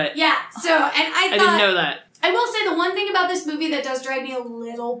 I love it. Yeah. So, and I I thought, didn't know that. I will say the one thing about this movie that does drive me a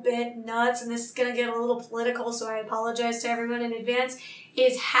little bit nuts, and this is going to get a little political, so I apologize to everyone in advance,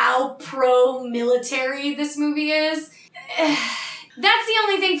 is how pro-military this movie is. That's the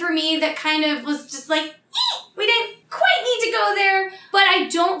only thing for me that kind of was just like, we didn't quite need to go there, but I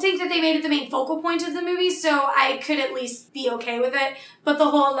don't think that they made it the main focal point of the movie, so I could at least be okay with it. But the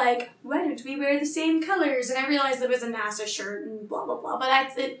whole, like, why don't we wear the same colors? And I realized it was a NASA shirt and blah, blah, blah,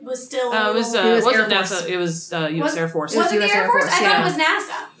 but it was still... It was wasn't Air Force. NASA. It was U.S. Air Force. Was it the US Air Air Force? Force, I yeah. thought it was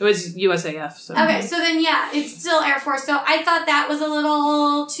NASA. It was USAF. So. Okay, so then, yeah, it's still Air Force. So I thought that was a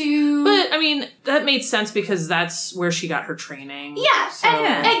little too... But, I mean, that made sense because that's where she got her training. Yeah, So.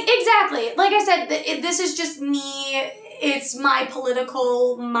 exactly. Like I said, this is just me it's my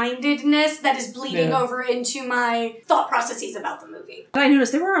political mindedness that is bleeding over into my thought processes about the movie. But I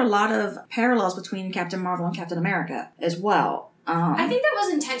noticed there were a lot of parallels between Captain Marvel and Captain America as well. I think that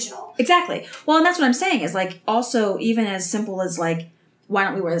was intentional. Exactly. Well, and that's what I'm saying is like also even as simple as like, why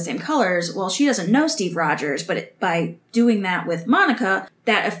don't we wear the same colors? Well, she doesn't know Steve Rogers, but by doing that with Monica,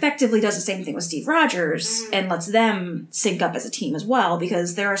 that effectively does the same thing with Steve Rogers and lets them sync up as a team as well,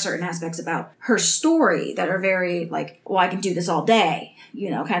 because there are certain aspects about her story that are very like, well, I can do this all day,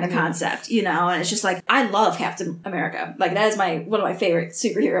 kind of concept, and it's just like, I love Captain America. Like that is one of my favorite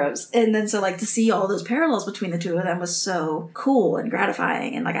superheroes. And then so like to see all those parallels between the two of them was so cool and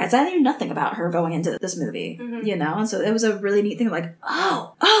gratifying. And like, I knew nothing about her going into this movie, and so it was a really neat thing. Like,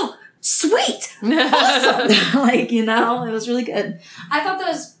 oh, sweet. Awesome. Like, it was really good. I thought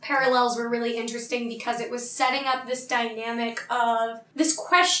those parallels were really interesting because it was setting up this dynamic of this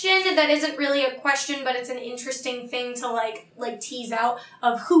question that isn't really a question, but it's an interesting thing to like tease out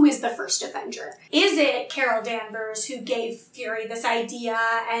of who is the first Avenger. Is it Carol Danvers who gave Fury this idea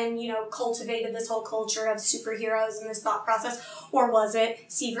and, cultivated this whole culture of superheroes and this thought process? Or was it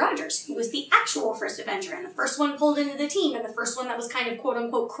Steve Rogers who was the actual first Avenger and the first one pulled into the team and the first one that was kind of quote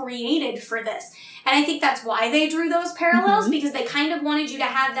unquote created for this? And I think that's why they drew those parallels, because they kind of wanted you to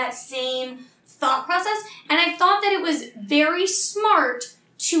have that same thought process. And I thought that it was very smart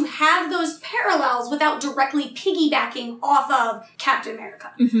to have those parallels without directly piggybacking off of Captain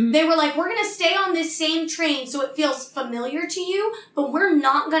America. They were like, we're going to stay on this same train so it feels familiar to you, but we're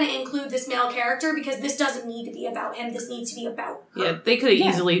not going to include this male character because this doesn't need to be about him. This needs to be about her. Yeah, they could have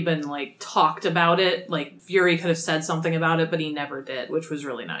easily been, talked about it. Like, Fury could have said something about it, but he never did, which was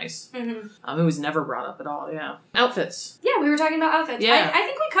really nice. It was never brought up at all, yeah. Outfits. Yeah, we were talking about outfits. Yeah. I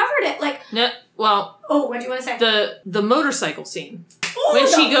think we covered it. Oh, what do you want to say? The motorcycle scene. Ooh, when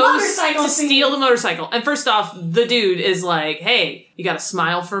she goes to scene. steal the motorcycle. And first off, the dude is like, hey, you got a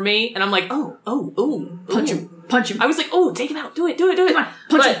smile for me? And I'm like, oh. Punch him. I was like, oh, take him out. Do it. Come on,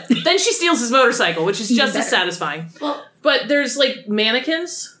 punch him. Then she steals his motorcycle, which is just as satisfying. Well, but there's,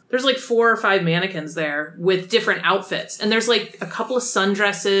 mannequins. There's, 4 or 5 mannequins there with different outfits. And there's, a couple of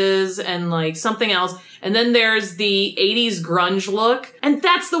sundresses and, something else. And then there's the 80s grunge look. And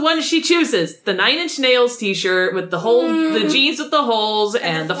that's the one she chooses. The 9 Inch Nails t-shirt with the the jeans with the holes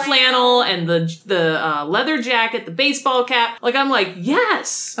and the flannel and the leather jacket, the baseball cap. I'm like,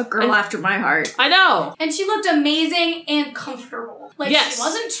 yes. A girl after my heart. I know. And she looked amazing and comfortable. Yes. She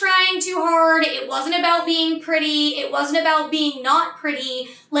wasn't trying too hard. It wasn't about being pretty. It wasn't about being not pretty.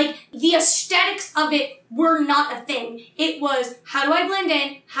 The aesthetics of it were not a thing. It was, how do I blend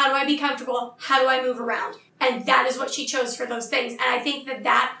in? How do I be comfortable? How do I move around? And that is what she chose for those things. And I think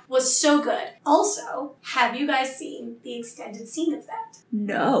that was so good. Also, have you guys seen the extended scene of that?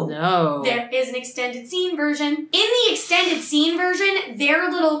 No. There is an extended scene version. In the extended scene version, their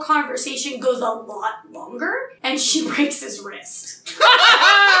little conversation goes a lot longer, and she breaks his wrist.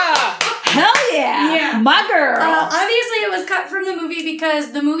 Hell yeah! My girl! Obviously, it was cut from the movie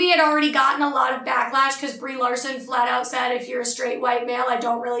because the movie had already gotten a lot of backlash because Brie Larson flat out said, if you're a straight white male, I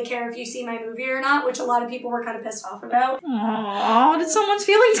don't really care if you see my movie or not, which a lot of people were kind of pissed off about. Aww, did someone's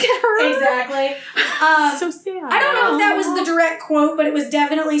feelings get hurt? Exactly. So sad. I don't know if that was the direct quote, but it was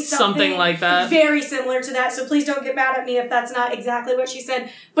definitely something like that. Very similar to that, so please don't get mad at me if that's not exactly what she said,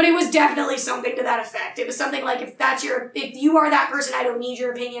 but it was definitely something to that effect. It was something like, if you are that person, I don't need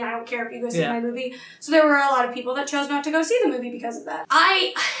your opinion, I don't care if you go see my movie. So there were a lot of people that chose not to go see the movie because of that.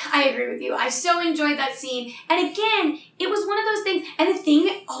 I agree with you. I so enjoyed that scene. And again, it was one of those things, and the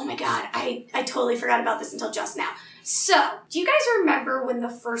thing, oh my god, I totally forgot about this until just now. So, do you guys remember when the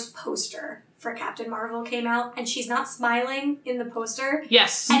first poster for Captain Marvel came out and she's not smiling in the poster?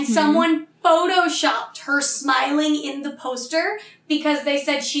 Yes. And someone photoshopped her smiling in the poster because they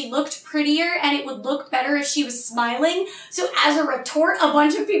said she looked prettier and it would look better if she was smiling. So as a retort, a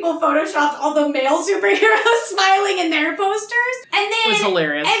bunch of people photoshopped all the male superheroes smiling in their posters. And then it was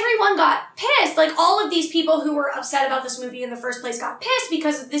hilarious. Everyone got pissed. All of these people who were upset about this movie in the first place got pissed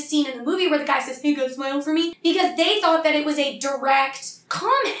because of this scene in the movie where the guy says, hey, go smile for me. Because they thought that it was a direct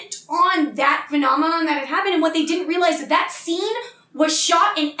comment on that phenomenon that had happened. And what they didn't realize is that scene was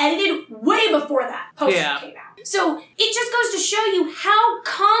shot and edited way before that poster came out. So it just goes to show you how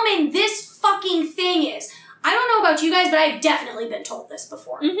common this fucking thing is. I don't know about you guys, but I've definitely been told this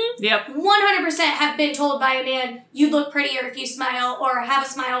before. Yep. 100% have been told by a man, you look prettier if you smile, or have a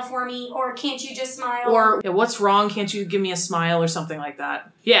smile for me, or can't you just smile? Or, what's wrong? Can't you give me a smile or something like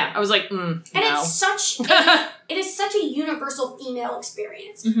that? Yeah, I was like, And no. it is such a universal female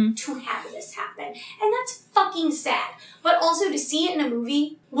experience to have this happen. And that's fucking sad. But also to see it in a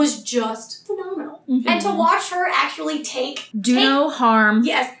movie was just phenomenal. And to watch her actually take no harm.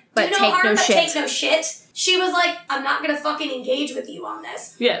 Yes. But do no take harm, no but shit. take no shit. She was like, I'm not gonna fucking engage with you on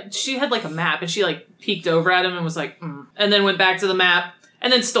this. Yeah, she had like a map and she like peeked over at him and was like, and then went back to the map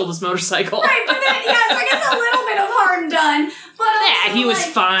and then stole his motorcycle. Right, but then, yes, I guess a little bit of harm done. But also, he was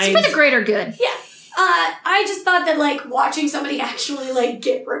like, fine. It's for the greater good. Yeah. I just thought that, like, watching somebody actually, like,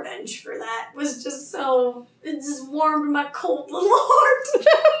 get revenge for that was just so... It just warmed my cold little heart.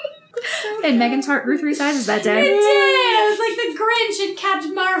 And Megan's heart grew 3 sizes that It day. did! It was like the Grinch and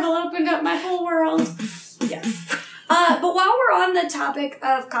Captain Marvel opened up my whole world. Yes. But while we're on the topic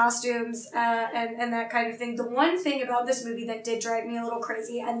of costumes and that kind of thing, the one thing about this movie that did drive me a little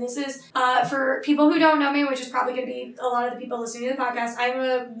crazy, and this is for people who don't know me, which is probably going to be a lot of the people listening to the podcast, I'm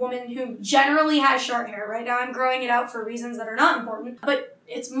a woman who generally has short hair. Right now I'm growing it out for reasons that are not important, but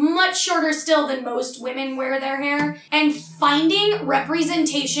it's much shorter still than most women wear their hair. And finding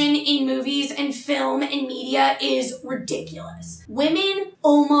representation in movies and film and media is ridiculous. Women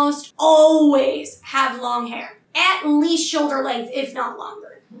almost always have long hair. At least shoulder length, if not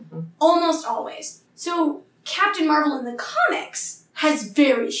longer. Almost always. So, Captain Marvel in the comics has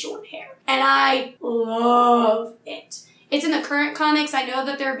very short hair. And I love it. It's in the current comics. I know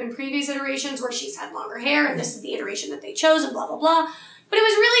that there have been previous iterations where she's had longer hair, and this is the iteration that they chose, and blah, blah, blah. But it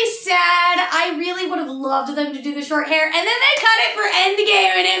was really sad. I really would have loved them to do the short hair. And then they cut it for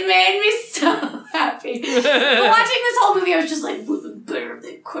Endgame, and it made me so happy. But watching this whole movie, I was just like, would better if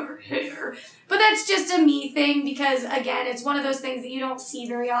they cut her hair. But that's just a me thing because, again, it's one of those things that you don't see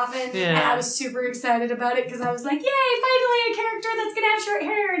very often. Yeah. And I was super excited about it because I was like, yay, finally a character that's going to have short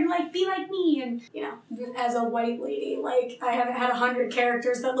hair and, like, be like me. And, you know, as a white lady, like, I haven't had 100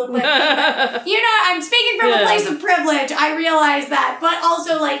 characters that look like me. You know, I'm speaking from a place of privilege. I realize that. But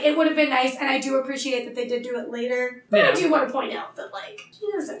also, like, it would have been nice, and I do appreciate that they did do it later. But I do want to point out that, like, she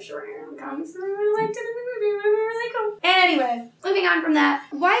does have short hair in the comics, and I really liked it in the movie. It was really cool. Anyway, moving on from that,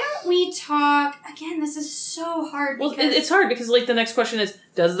 why don't we talk... Again, this is so hard because... Well, it's hard because, like, the next question is,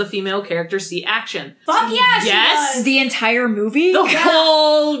 does the female character see action? Fuck yeah, she Yes. does! The entire movie? The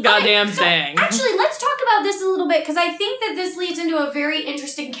whole goddamn Okay, so thing. Actually, let's talk about this a little bit, because I think that this leads into a very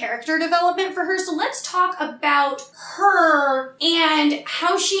interesting character development for her. So let's talk about her and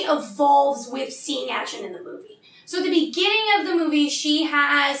how she evolves with seeing action in the movie. So at the beginning of the movie, she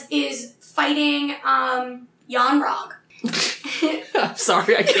is fighting Jan Rog. I'm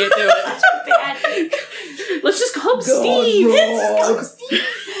sorry, I can't do it. Such a bad Let's just call him Steve.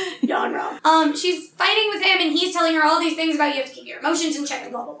 Jan Rog. She's fighting with him, and he's telling her all these things about you have to keep your emotions in check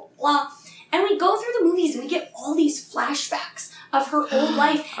and blah, blah, blah, blah. And we go through the movies, and we get all these flashbacks of her old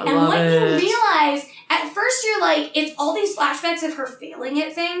life. I And love what it. you realize, at first you're like, it's all these flashbacks of her failing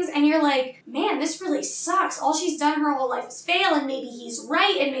at things, and you're like, man, this really sucks. All she's done her whole life is fail, and maybe he's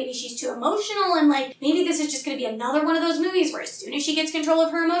right, and maybe she's too emotional, and like, maybe this is just gonna be another one of those movies where as soon as she gets control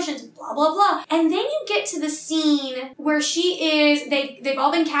of her emotions, blah, blah, blah. And then you get to the scene where she is, they've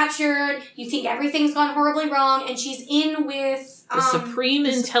all been captured, you think everything's gone horribly wrong, and she's in with... The Supreme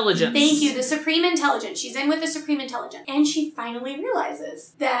Intelligence. Thank you, the Supreme Intelligence. She's in with the Supreme Intelligence. And she finally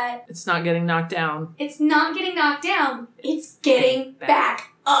realizes that It's not getting knocked down. it's not getting knocked down, it's getting back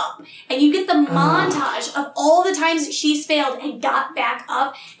up. And you get the montage of all the times that she's failed and got back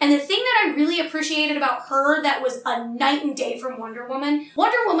up. And the thing that I really appreciated about her that was a night and day from Wonder Woman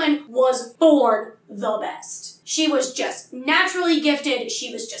was born the best. She was just naturally gifted.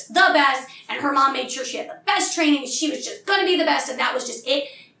 She was just the best. And her mom made sure she had the best training. She was just gonna be the best. And that was just it.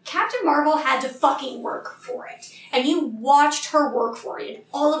 Captain Marvel had to fucking work for it. And you watched her work for it. And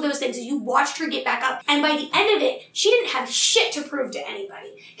all of those things. And you watched her get back up. And by the end of it, she didn't have shit to prove to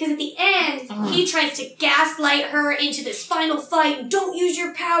anybody. Because at the end, he tries to gaslight her into this final fight. Don't use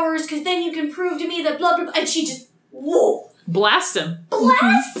your powers, because then you can prove to me that blah, blah, blah. And she just, whoa. Blast him.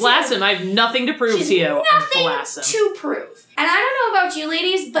 Blast him. I have nothing to prove She's to you. nothing Blast him. to prove. And I don't know about you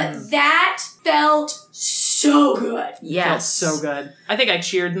ladies, but that felt so good. Yes. Felt so good. I think I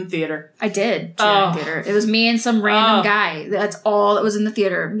cheered in theater. I did cheer in theater. It was me and some random guy. That's all that was in the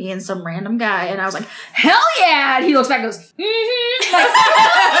theater. Me and some random guy. And I was like, hell yeah! And he looks back and goes, mm-hmm. Like,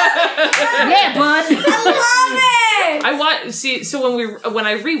 yeah, bud. I love it! I watched. see, so when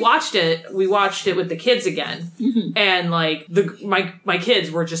I rewatched it, we watched it with the kids again, and like my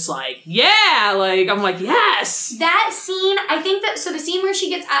kids were just like, yeah, like I'm like, yes. That scene, I think that, so the scene where she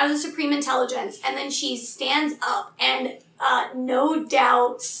gets out of the Supreme Intelligence and then she stands up and No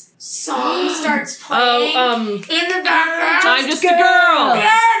Doubt's song starts playing in the background. I'm just a girl.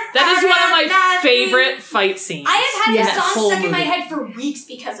 Yes, That is one of my that favorite scene. fight scenes. I have had Yes. this Whole song stuck in my movie. head for weeks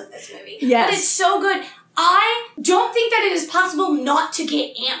because of this movie. Yes. But it's so good. I don't think that it is possible not to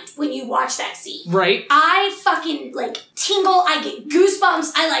get amped when you watch that scene. Right? I fucking, like, tingle, I get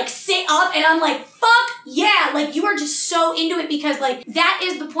goosebumps, I, like, sit up, and I'm like, fuck yeah! Like, you are just so into it because, like, that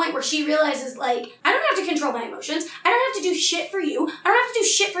is the point where she realizes, like, I don't have to control my emotions, I don't have to do shit for you, I don't have to do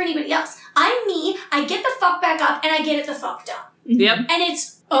shit for anybody else. I'm me, I get the fuck back up, and I get it the fuck done. Yep. And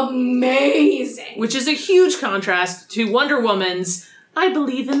it's amazing. Which is a huge contrast to Wonder Woman's "I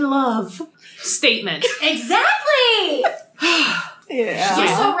believe in love" statement. Exactly! Yeah. You're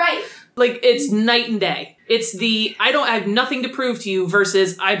so right. Like, it's night and day. It's the I have nothing to prove to you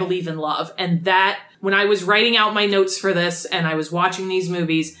versus I believe in love. And that, when I was writing out my notes for this and I was watching these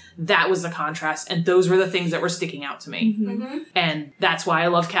movies, that was the contrast. And those were the things that were sticking out to me. Mm-hmm. And that's why I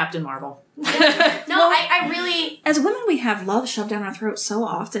love Captain Marvel. No, I really... As women, we have love shoved down our throats so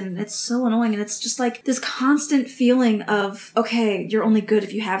often. It's so annoying. And it's just like this constant feeling of, okay, you're only good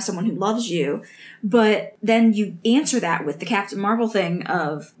if you have someone who loves you. But then you answer that with the Captain Marvel thing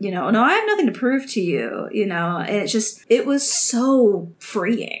of, no, I have nothing to prove to you, and it's just, it was so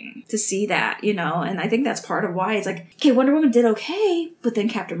freeing to see that, and I think that's part of why it's like, okay, Wonder Woman did okay, but then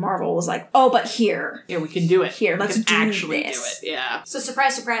Captain Marvel was like, oh, but here. Yeah, we can do it. Here, let's we can do actually this. do it. Yeah. So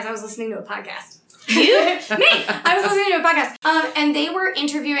surprise, surprise, I was listening to a podcast. You? Me! I was listening to a podcast. And they were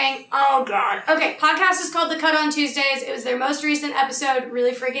interviewing, oh god. Okay, podcast is called The Cut on Tuesdays. It was their most recent episode,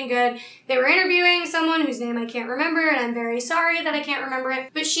 really freaking good. They were interviewing someone whose name I can't remember, and I'm very sorry that I can't remember it.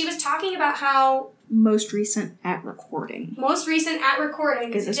 But she was talking about how Most recent at recording. most recent at recording.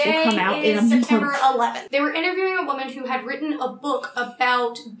 Because this will Today come out is in a month. September 11th. They were interviewing a woman who had written a book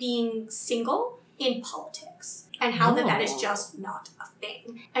about being single in politics. And how that is just not a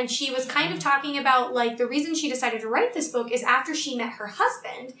thing. And she was kind of talking about, like, the reason she decided to write this book is after she met her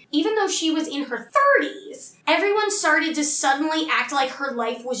husband, even though she was in her 30s, everyone started to suddenly act like her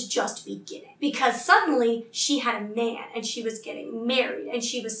life was just beginning. Because suddenly she had a man, and she was getting married, and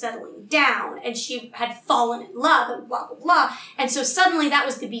she was settling down, and she had fallen in love, and blah, blah, blah. And so suddenly that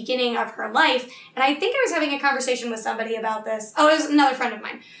was the beginning of her life. And I think I was having a conversation with somebody about this. Oh, it was another friend of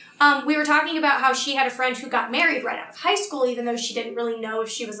mine. We were talking about how she had a friend who got married right out of high school, even though she didn't really know if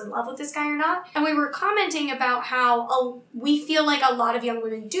she was in love with this guy or not. And we were commenting about how we feel like a lot of young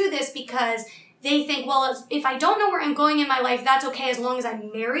women do this because they think, well, if I don't know where I'm going in my life, that's okay as long as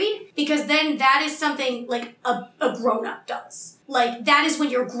I'm married, because then that is something like a grown-up does. Like, that is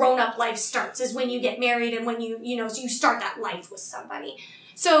when your grown-up life starts, is when you get married and when you start that life with somebody.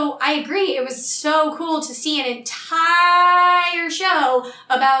 So I agree, it was so cool to see an entire show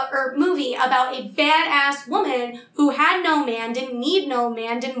movie about a badass woman who had no man, didn't need no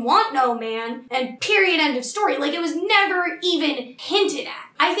man, didn't want no man, and period, end of story. Like, it was never even hinted at.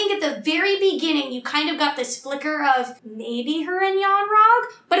 I think at the very beginning, you kind of got this flicker of maybe her and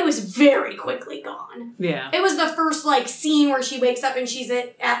Yon-Rogg, but it was very quickly gone. Yeah. It was the first, scene where she wakes up and she's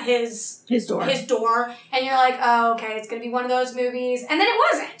at his door. And you're like, oh, okay, it's gonna be one of those movies. And then it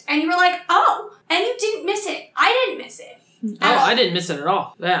wasn't. And you were like, oh, and you didn't miss it. I didn't miss it. I didn't miss it at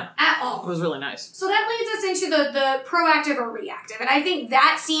all. Yeah. At all. It was really nice. So that leads us into the proactive or reactive. And I think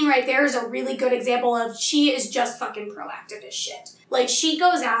that scene right there is a really good example of she is just fucking proactive as shit. Like, she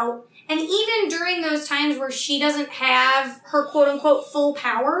goes out, and even during those times where she doesn't have her quote-unquote full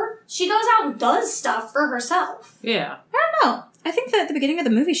power, she goes out and does stuff for herself. Yeah. I don't know. I think that at the beginning of the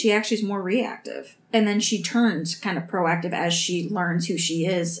movie, she actually is more reactive. And then she turns kind of proactive as she learns who she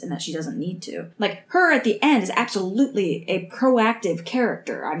is and that she doesn't need to. Like, her at the end is absolutely a proactive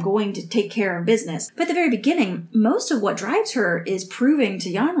character. I'm going to take care of business. But at the very beginning, most of what drives her is proving to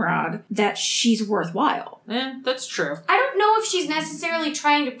Yon-Rogg that she's worthwhile. That's true. I don't know if she's necessarily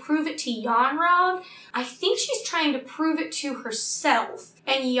trying to prove it to Yon-Rogg. I think she's trying to prove it to herself.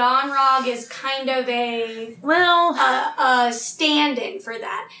 And Yon-Rogg is kind of a stand-in for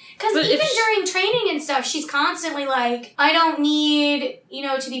that. Because even during training and stuff, she's constantly like, I don't need,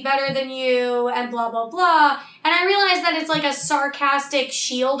 to be better than you, and blah, blah, blah. And I realize that it's like a sarcastic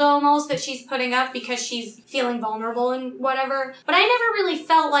shield almost that she's putting up because she's feeling vulnerable and whatever. But I never really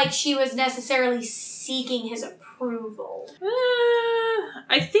felt like she was necessarily seeking his approval.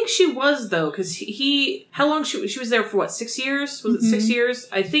 I think she was, though, because how long she was there for, what, 6 years? Was it 6 years?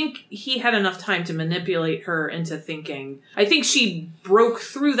 I think he had enough time to manipulate her into thinking. I think she broke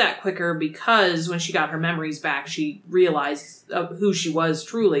through that quicker because when she got her memories back, she realized who she was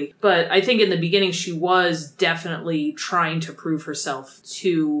truly. But I think in the beginning, she was definitely trying to prove herself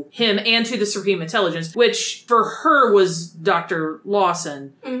to him and to the Supreme Intelligence, which for her was Dr.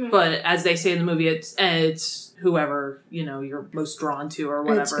 Lawson. Mm-hmm. But as they say in the movie, it's whoever, you're most drawn to or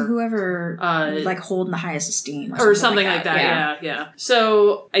whatever. It's whoever, hold in the highest esteem. Or something like that. Yeah.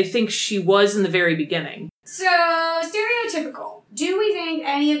 So I think she was in the very beginning. So, stereotypical. Do we think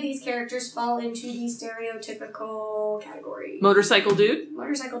any of these characters fall into the stereotypical category? Motorcycle Dude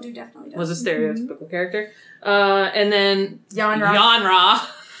Motorcycle Dude definitely does. was a stereotypical character. And then Yanra. Yanra.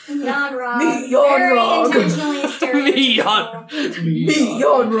 Yanra. Me, Very Yanra. intentionally stereotypical. Me,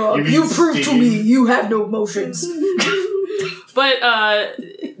 Yanra. You prove to me you have no emotions. But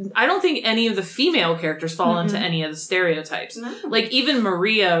I don't think any of the female characters fall into any of the stereotypes. No. Like, even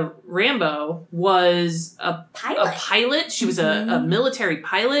Maria Rambo was a pilot. She was a military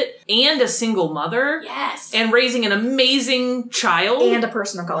pilot and a single mother. Yes. And raising an amazing child. And a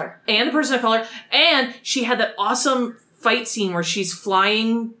person of color. And she had that awesome fight scene where she's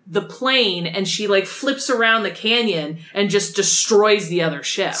flying the plane and she, flips around the canyon and just destroys the other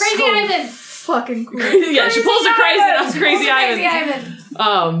ship. Crazy Ivan. Fucking cool. Yeah, she pulls a Crazy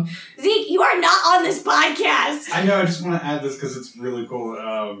Ivan. Zeke, you are not on this podcast. I know, I just want to add this because it's really cool.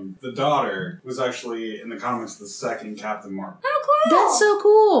 The daughter was actually, in the comics, the second Captain Marvel. Oh, cool. That's so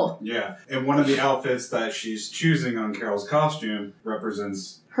cool. Yeah, and one of the outfits that she's choosing on Carol's costume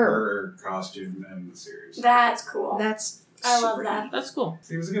represents her costume in the series. That's cool. I love that. That's cool.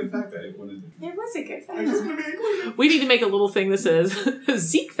 See, it was a good fact that I wanted to... It was a good fact. I just want to be included. We need to make a little thing that says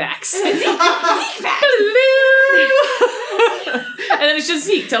Zeke Facts. Zeke facts. Hello! And then it's just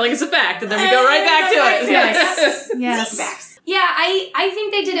Zeke telling us a fact, and then we go right back to it. Yes. Zeke facts. Yeah, I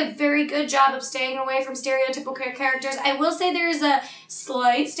think they did a very good job of staying away from stereotypical characters. I will say there is a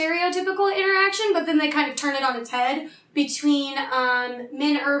slight stereotypical interaction, but then they kind of turn it on its head between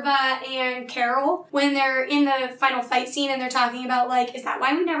Minerva and Carol when they're in the final fight scene and they're talking about, is that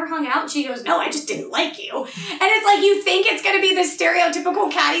why we never hung out? And she goes, no, I just didn't like you. And it's like, you think it's going to be this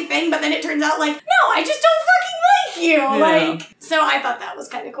stereotypical catty thing, but then it turns out, no, I just don't fucking like you. Yeah. So I thought that was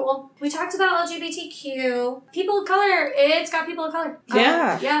kind of cool. We talked about LGBTQ. People of color, it's got people of color.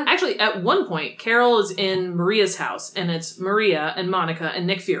 Yeah. Yeah. Actually, at one point, Carol is in Maria's house, and it's Maria and Monica and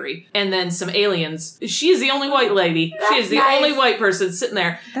Nick Fury, and then some aliens. She is the only white lady. She is the nice. only white person sitting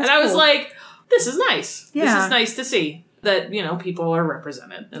there. That's and I was cool. like, this is nice. Yeah. This is nice to see that, people are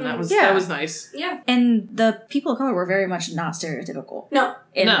represented. And that was nice. Yeah. And the people of color were very much not stereotypical. No.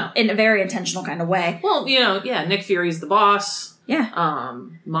 In a very intentional kind of way. Well, Nick Fury's the boss. Yeah.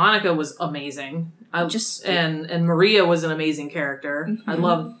 Monica was amazing. And Maria was an amazing character. Mm-hmm. I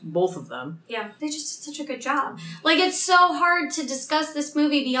loved both of them. Yeah, they just did such a good job. It's so hard to discuss this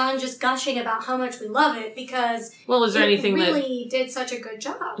movie beyond just gushing about how much we love it because Is there anything really did such a good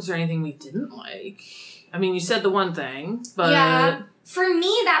job. Is there anything we didn't like? I mean, you said the one thing, but... Yeah. For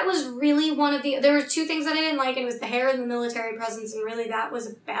me, that was really one of the... There were two things that I didn't like, and it was the hair and the military presence, and really that was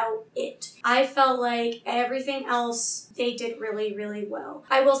about it. I felt like everything else, they did really, really well.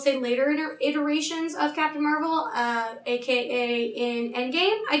 I will say later iterations of Captain Marvel, aka in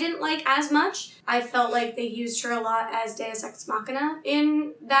Endgame, I didn't like as much. I felt like they used her a lot as Deus Ex Machina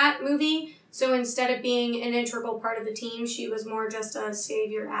in that movie. So instead of being an integral part of the team, she was more just a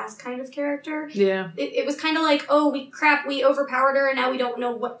save-your-ass kind of character. Yeah. It was kind of like, we overpowered her and now we don't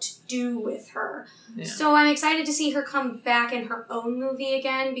know what to do with her. Yeah. So I'm excited to see her come back in her own movie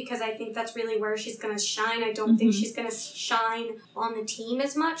again because I think that's really where she's going to shine. I don't think she's going to shine on the team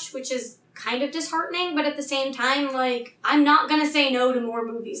as much, which is kind of disheartening, but at the same time, I'm not gonna say no to more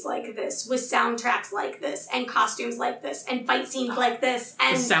movies like this, with soundtracks like this, and costumes like this, and fight scenes like this,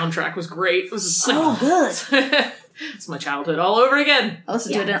 and... The soundtrack was great. It was So good. It's my childhood all over again. I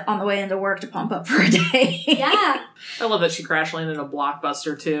listened to it on the way into work to pump up for a day. Yeah. I love that she crash landed in a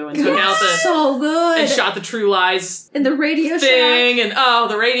Blockbuster, too, and took out the... So good. And shot the True Lies in the Radio thing, Shack.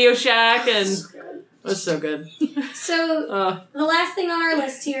 and, the Radio Shack, and... So good. It was so good. So, the last thing on our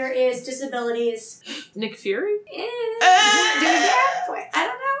list here is disabilities. Nick Fury? Do we have a point? I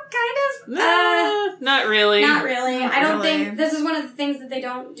don't know, kind of. Not really. Not really. Not I don't really. think this is one of the things that they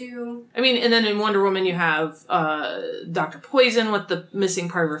don't do. I mean, and then in Wonder Woman you have Dr. Poison with the missing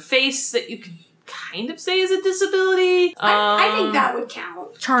part of her face that you could kind of say is a disability. I think that would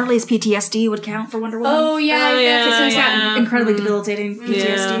count. Charlie's PTSD would count for Wonder Woman. Oh yeah, It's yeah. that incredibly debilitating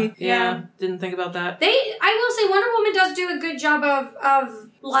PTSD. Yeah. Didn't think about that. I will say Wonder Woman does do a good job of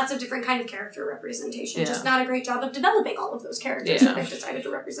lots of different kind of character representation. Yeah. Just not a great job of developing all of those characters Yeah. that they've decided to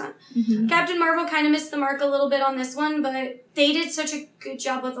represent. Mm-hmm. Captain Marvel kind of missed the mark a little bit on this one, but they did such a good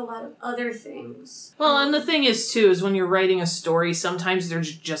job with a lot of other things. Well, and the thing is, too, is when you're writing a story, sometimes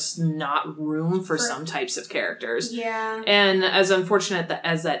there's just not room for some types of characters. Yeah. And as unfortunate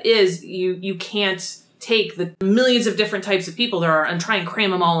as that is, you can't take the millions of different types of people there are and try and cram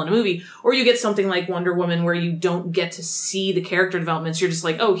them all in a movie. Or you get something like Wonder Woman where you don't get to see the character developments. You're just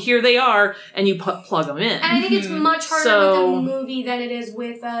like, oh, here they are, and you plug them in. And I think it's much harder So- with a movie than it is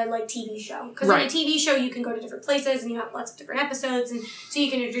with a TV show. Because Right. in a TV show, you can go to different places and you have lots of different episodes, and so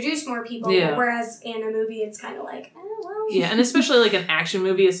you can introduce more people. Yeah. Whereas in a movie, it's kind of like, well. Yeah, and especially like an action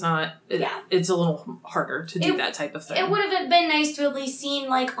movie, it's not. Yeah. It's a little harder to do that type of thing. It would have been nice to at least seen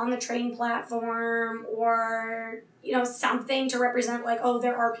like on the train platform or something to represent like, oh,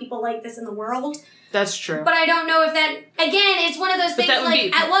 there are people like this in the world. That's true. But I don't know if that, again, it's one of those things that would like,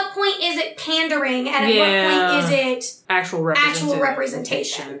 be- at what point is it pandering and at Yeah. what point is it actual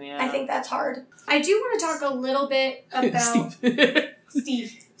representation? Yeah. I think that's hard. I do want to talk a little bit about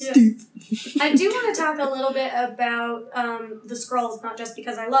Steve. I do want to talk a little bit about the Skrulls, not just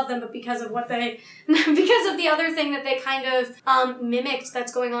because I love them, but because of because of the other thing that they kind of mimicked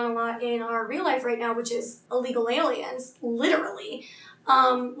that's going on a lot in our real life right now, which is illegal aliens, literally.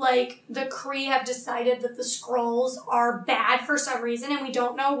 Like the Kree have decided that the Skrulls are bad for some reason, and we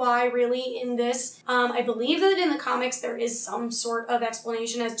don't know why really in this. I believe that in the comics there is some sort of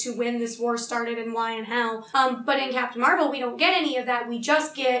explanation as to when this war started and why and how. But in Captain Marvel, we don't get any of that. We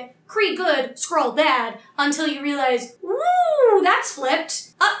just get Kree good, Skrull bad, until you realize, woo, that's flipped.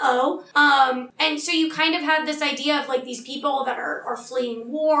 Uh-oh. And so you kind of had this idea of like these people that are fleeing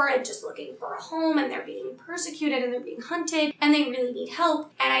war and just looking for a home, and they're being persecuted and they're being hunted and they really need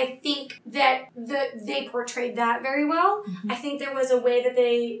help. And I think that they portrayed that very well. Mm-hmm. I think there was a way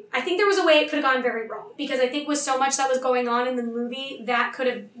it could have gone very wrong, because I think with so much that was going on in the movie, that could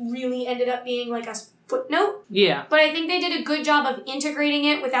have really ended up being like a footnote. Yeah. But I think they did a good job of integrating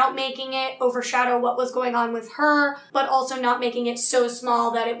it without making it overshadow what was going on with her, but also not making it so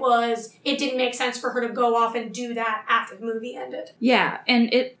small that it didn't make sense for her to go off and do that after the movie ended. Yeah, and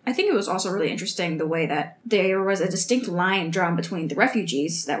I think it was also really interesting the way that there was a distinct line drawn between the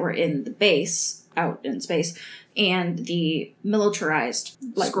refugees that were in the base out in space and the militarized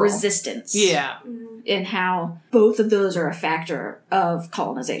Skrull. resistance. Yeah. And how both of those are a factor of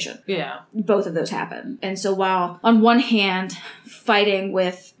colonization. Yeah. Both of those happen. And so while on one hand, fighting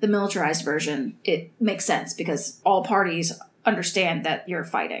with the militarized version, it makes sense because all parties understand that you're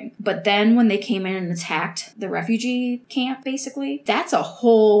fighting. But then when they came in and attacked the refugee camp, basically, that's a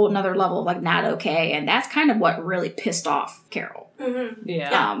whole another level of not okay. And that's kind of what really pissed off Carol. Mm-hmm.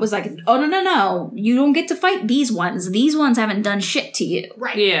 Yeah. Was like, oh, no, you don't get to fight these ones. These ones haven't done shit to you.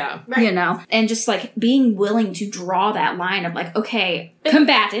 Right. Yeah. Right. And just being willing to draw that line of okay,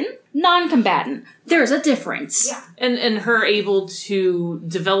 combatant, non-combatant, there's a difference. Yeah. And her able to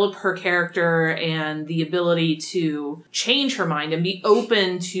develop her character and the ability to change her mind and be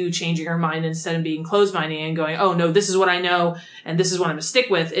open to changing her mind instead of being closed-minded and going, oh no, this is what I know and this is what I'm going to stick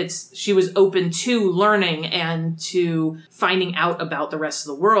with. She was open to learning and to finding out about the rest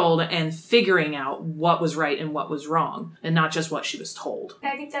of the world and figuring out what was right and what was wrong and not just what she was told.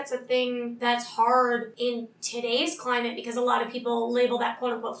 I think that's a thing that's hard in today's climate, because a lot of people label that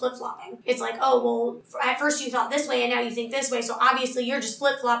quote-unquote flip-flopping. It's like, oh, well, at first you thought this way and now you think this way, so obviously you're just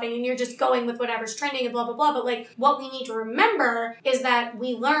flip-flopping and you're just going with whatever's trending and blah, blah, blah. But what we need to remember is that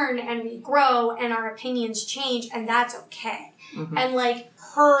we learn and we grow and our opinions change, and that's okay. Mm-hmm. And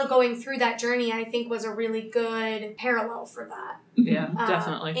her going through that journey, I think, was a really good parallel for that. Yeah,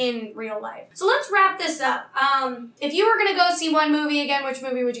 definitely. In real life. So let's wrap this up. If you were going to go see one movie again, which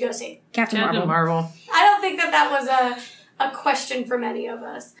movie would you go see? Captain Marvel. I don't think that was a question from any of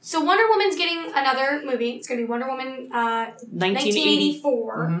us. So Wonder Woman's getting another movie. It's going to be Wonder Woman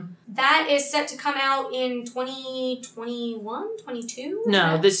 1984. Mm-hmm. That is set to come out in 2021, 22?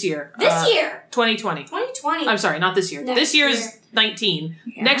 No, this year. This year. 2020. 2020. I'm sorry, not this year. Next this year year. is 19.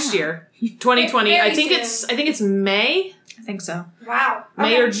 Yeah. Next year, 2020. Very I think soon. it's May. I think so. Wow.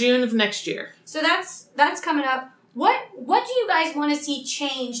 May Okay. or June of next year. So that's coming up. What do you guys want to see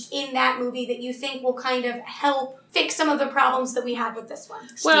changed in that movie that you think will kind of help fix some of the problems that we had with this one.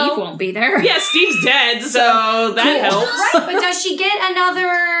 Steve won't be there. Yeah, Steve's dead, so that helps. Right, but does she get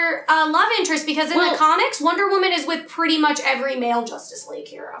another love interest? Because in the comics, Wonder Woman is with pretty much every male Justice League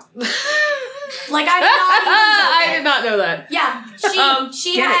hero. Like, I'm not even joking. I did not know that. Yeah,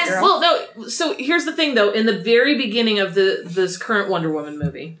 she get it, has... girl. Well, no. So here's the thing, though. In the very beginning of this current Wonder Woman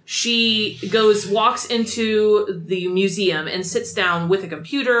movie, she walks into the museum and sits down with a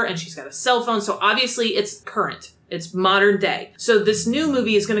computer, and she's got a cell phone. So obviously, it's current. It's modern day. So this new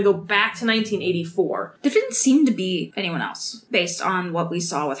movie is going to go back to 1984. There didn't seem to be anyone else based on what we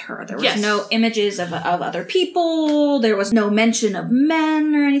saw with her. There was Yes. no images of other people. There was no mention of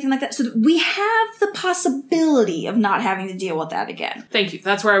men or anything like that. So we have the possibility of not having to deal with that again. Thank you.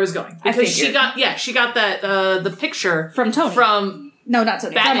 That's where I was going. Because she got that, the picture From Tony. No, not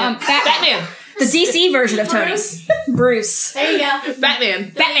Tony. Batman. From, Batman. Batman. The DC version of Tony. Bruce. There you go.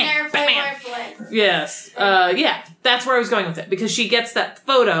 Batman. Billionaire Batman. Playboy. Yes. Yeah. That's where I was going with it. Because she gets that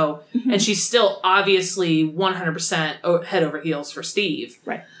photo, and she's still obviously 100% head over heels for Steve.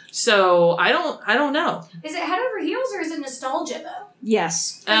 Right. So I don't know. Is it head over heels or is it nostalgia, though?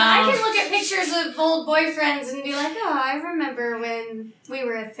 Yes. 'Cause I can look at pictures of old boyfriends and be like, oh, I remember when we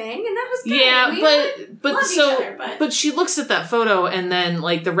were a thing, and that was good. Yeah, We but love so each other, but she looks at that photo, and then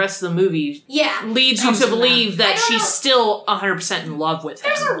like the rest of the movie yeah. leads you Comes to from believe I that don't she's know. still 100% in love with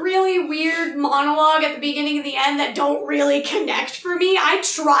him. There's a really weird monologue at the beginning and the end that don't really connect for me. I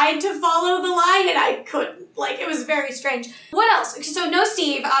tried to follow the line and I couldn't. Like, it was very strange. What else? So no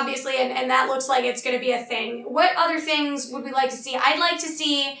Steve, obviously, and that looks like it's going to be a thing. What other things would we like to see? I'd like to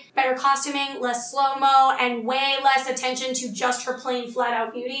see better costuming, less slow-mo, and way less attention to just her plain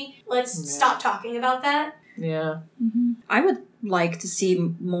flat-out beauty. Let's stop talking about that. Yeah. I would like to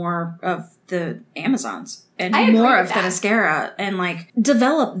see more of the Amazons and I agree more with of that. Themyscira and like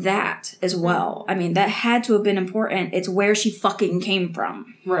develop that as well. I mean, that had to have been important. It's where she fucking came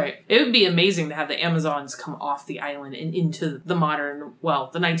from. Right. It would be amazing to have the Amazons come off the island and into the modern, the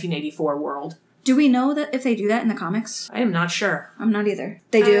 1984 world. Do we know that if they do that in the comics? I am not sure. I'm not either.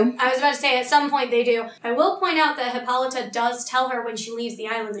 They do? I was about to say, at some point they do. I will point out that Hippolyta does tell her when she leaves the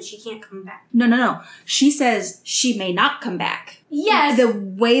island that she can't come back. No. She says she may not come back. Yes. The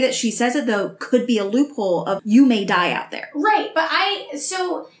way that she says it, though, could be a loophole of you may die out there. Right, but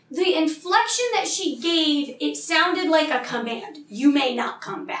so the inflection that she gave, it sounded like a command. You may not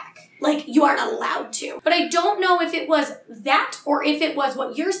come back. Like, you aren't allowed to. But I don't know if it was that or if it was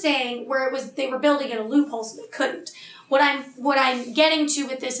what you're saying, where it was they were building in a loophole so they couldn't. What I'm getting to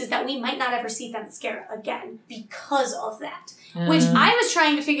with this is that we might not ever see Themyscira again because of that. Which I was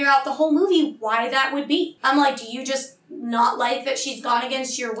trying to figure out the whole movie why that would be. I'm like, do you just not like that she's gone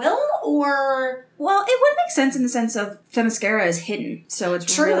against your will, or... Well, it would make sense in the sense of Themyscira is hidden, so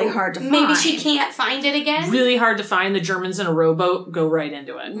it's really hard to find. Maybe she can't find it again? Really hard to find. The Germans in a rowboat go right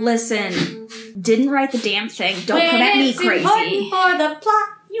into it. Listen, didn't write the damn thing. Don't come at me crazy. When it's important for the plot,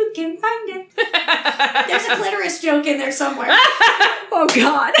 you can find it. There's a clitoris joke in there somewhere. Oh,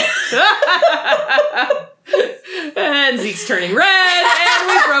 God. And Zeke's turning red, and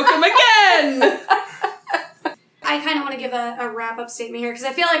we broke him again! I kind of want to give a wrap-up statement here, because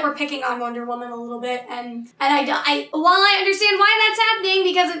I feel like we're picking on Wonder Woman a little bit, and while I understand why that's happening,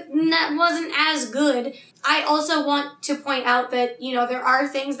 because it wasn't as good, I also want to point out that, there are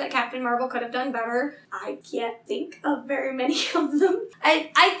things that Captain Marvel could have done better. I can't think of very many of them.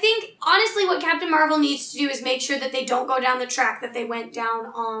 I think, honestly, what Captain Marvel needs to do is make sure that they don't go down the track that they went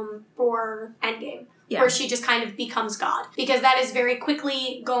down for Endgame. Yeah. Where she just kind of becomes God. Because that is very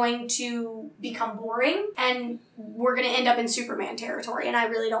quickly going to become boring, and we're going to end up in Superman territory, and I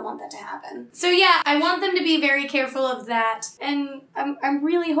really don't want that to happen. So yeah, I want them to be very careful of that, and I'm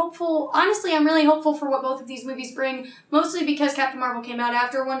really hopeful, honestly, I'm really hopeful for what both of these movies bring, mostly because Captain Marvel came out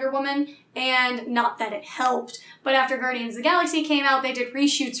after Wonder Woman, and not that it helped, but after Guardians of the Galaxy came out, they did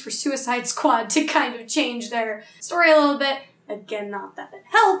reshoots for Suicide Squad to kind of change their story a little bit. Again, not that it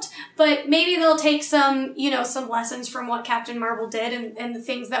helped, but maybe they'll take some lessons from what Captain Marvel did and the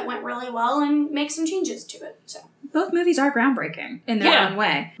things that went really well and make some changes to it. So Both movies are groundbreaking in their own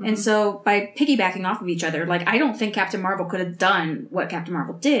way. Mm-hmm. And so by piggybacking off of each other, like, I don't think Captain Marvel could have done what Captain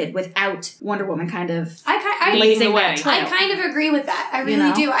Marvel did without Wonder Woman kind of blazing the way. I kind of agree with that. I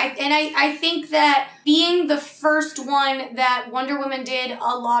really do. I think that being the first one that Wonder Woman did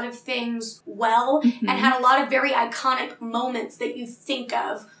a lot of things well and had a lot of very iconic moments that you think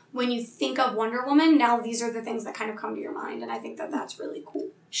of when you think of Wonder Woman. Now these are the things that kind of come to your mind, and I think that that's really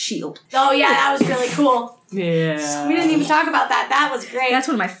cool. S.H.I.E.L.D. Oh yeah, that was really cool. Yeah. We didn't even talk about that. That was great. That's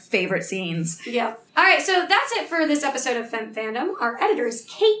one of my favorite scenes. Yeah. All right, so that's it for this episode of Femme Fandom. Our editor is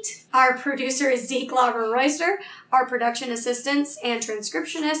Kate. Our producer is Zeke Lauber-Royster. Our production assistants and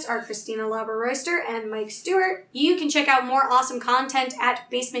transcriptionists are Christina Lauber-Royster and Mike Stewart. You can check out more awesome content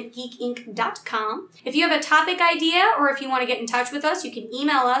at basementgeekinc.com. If you have a topic idea or if you want to get in touch with us, you can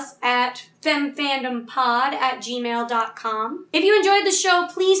email us at femfandompod@gmail.com. If you enjoyed the show,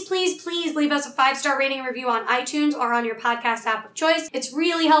 please, please, please leave us a 5-star rating and review on iTunes or on your podcast app of choice. It's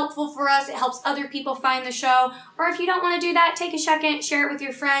really helpful for us. It helps other people find the show. Or if you don't want to do that, take a second, share it with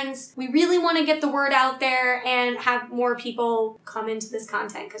your friends. We really want to get the word out there and have more people come into this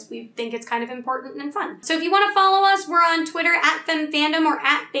content because we think it's kind of important and fun. So if you want to follow us, we're on Twitter at FemFandom or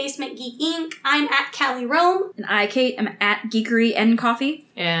at Basement Geek Inc. I'm at Callie Rome. And I, Kate, am at Geekery and Coffee.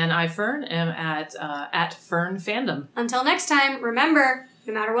 And I, Fern, am at Fern Fandom. Until next time, remember,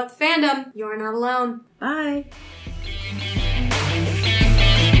 no matter what the fandom, you're not alone. Bye.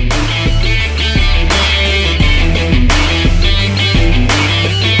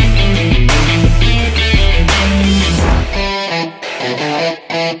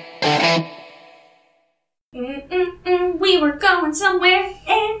 We were going somewhere, and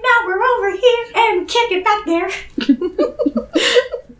now we're over here, and we can't get back there.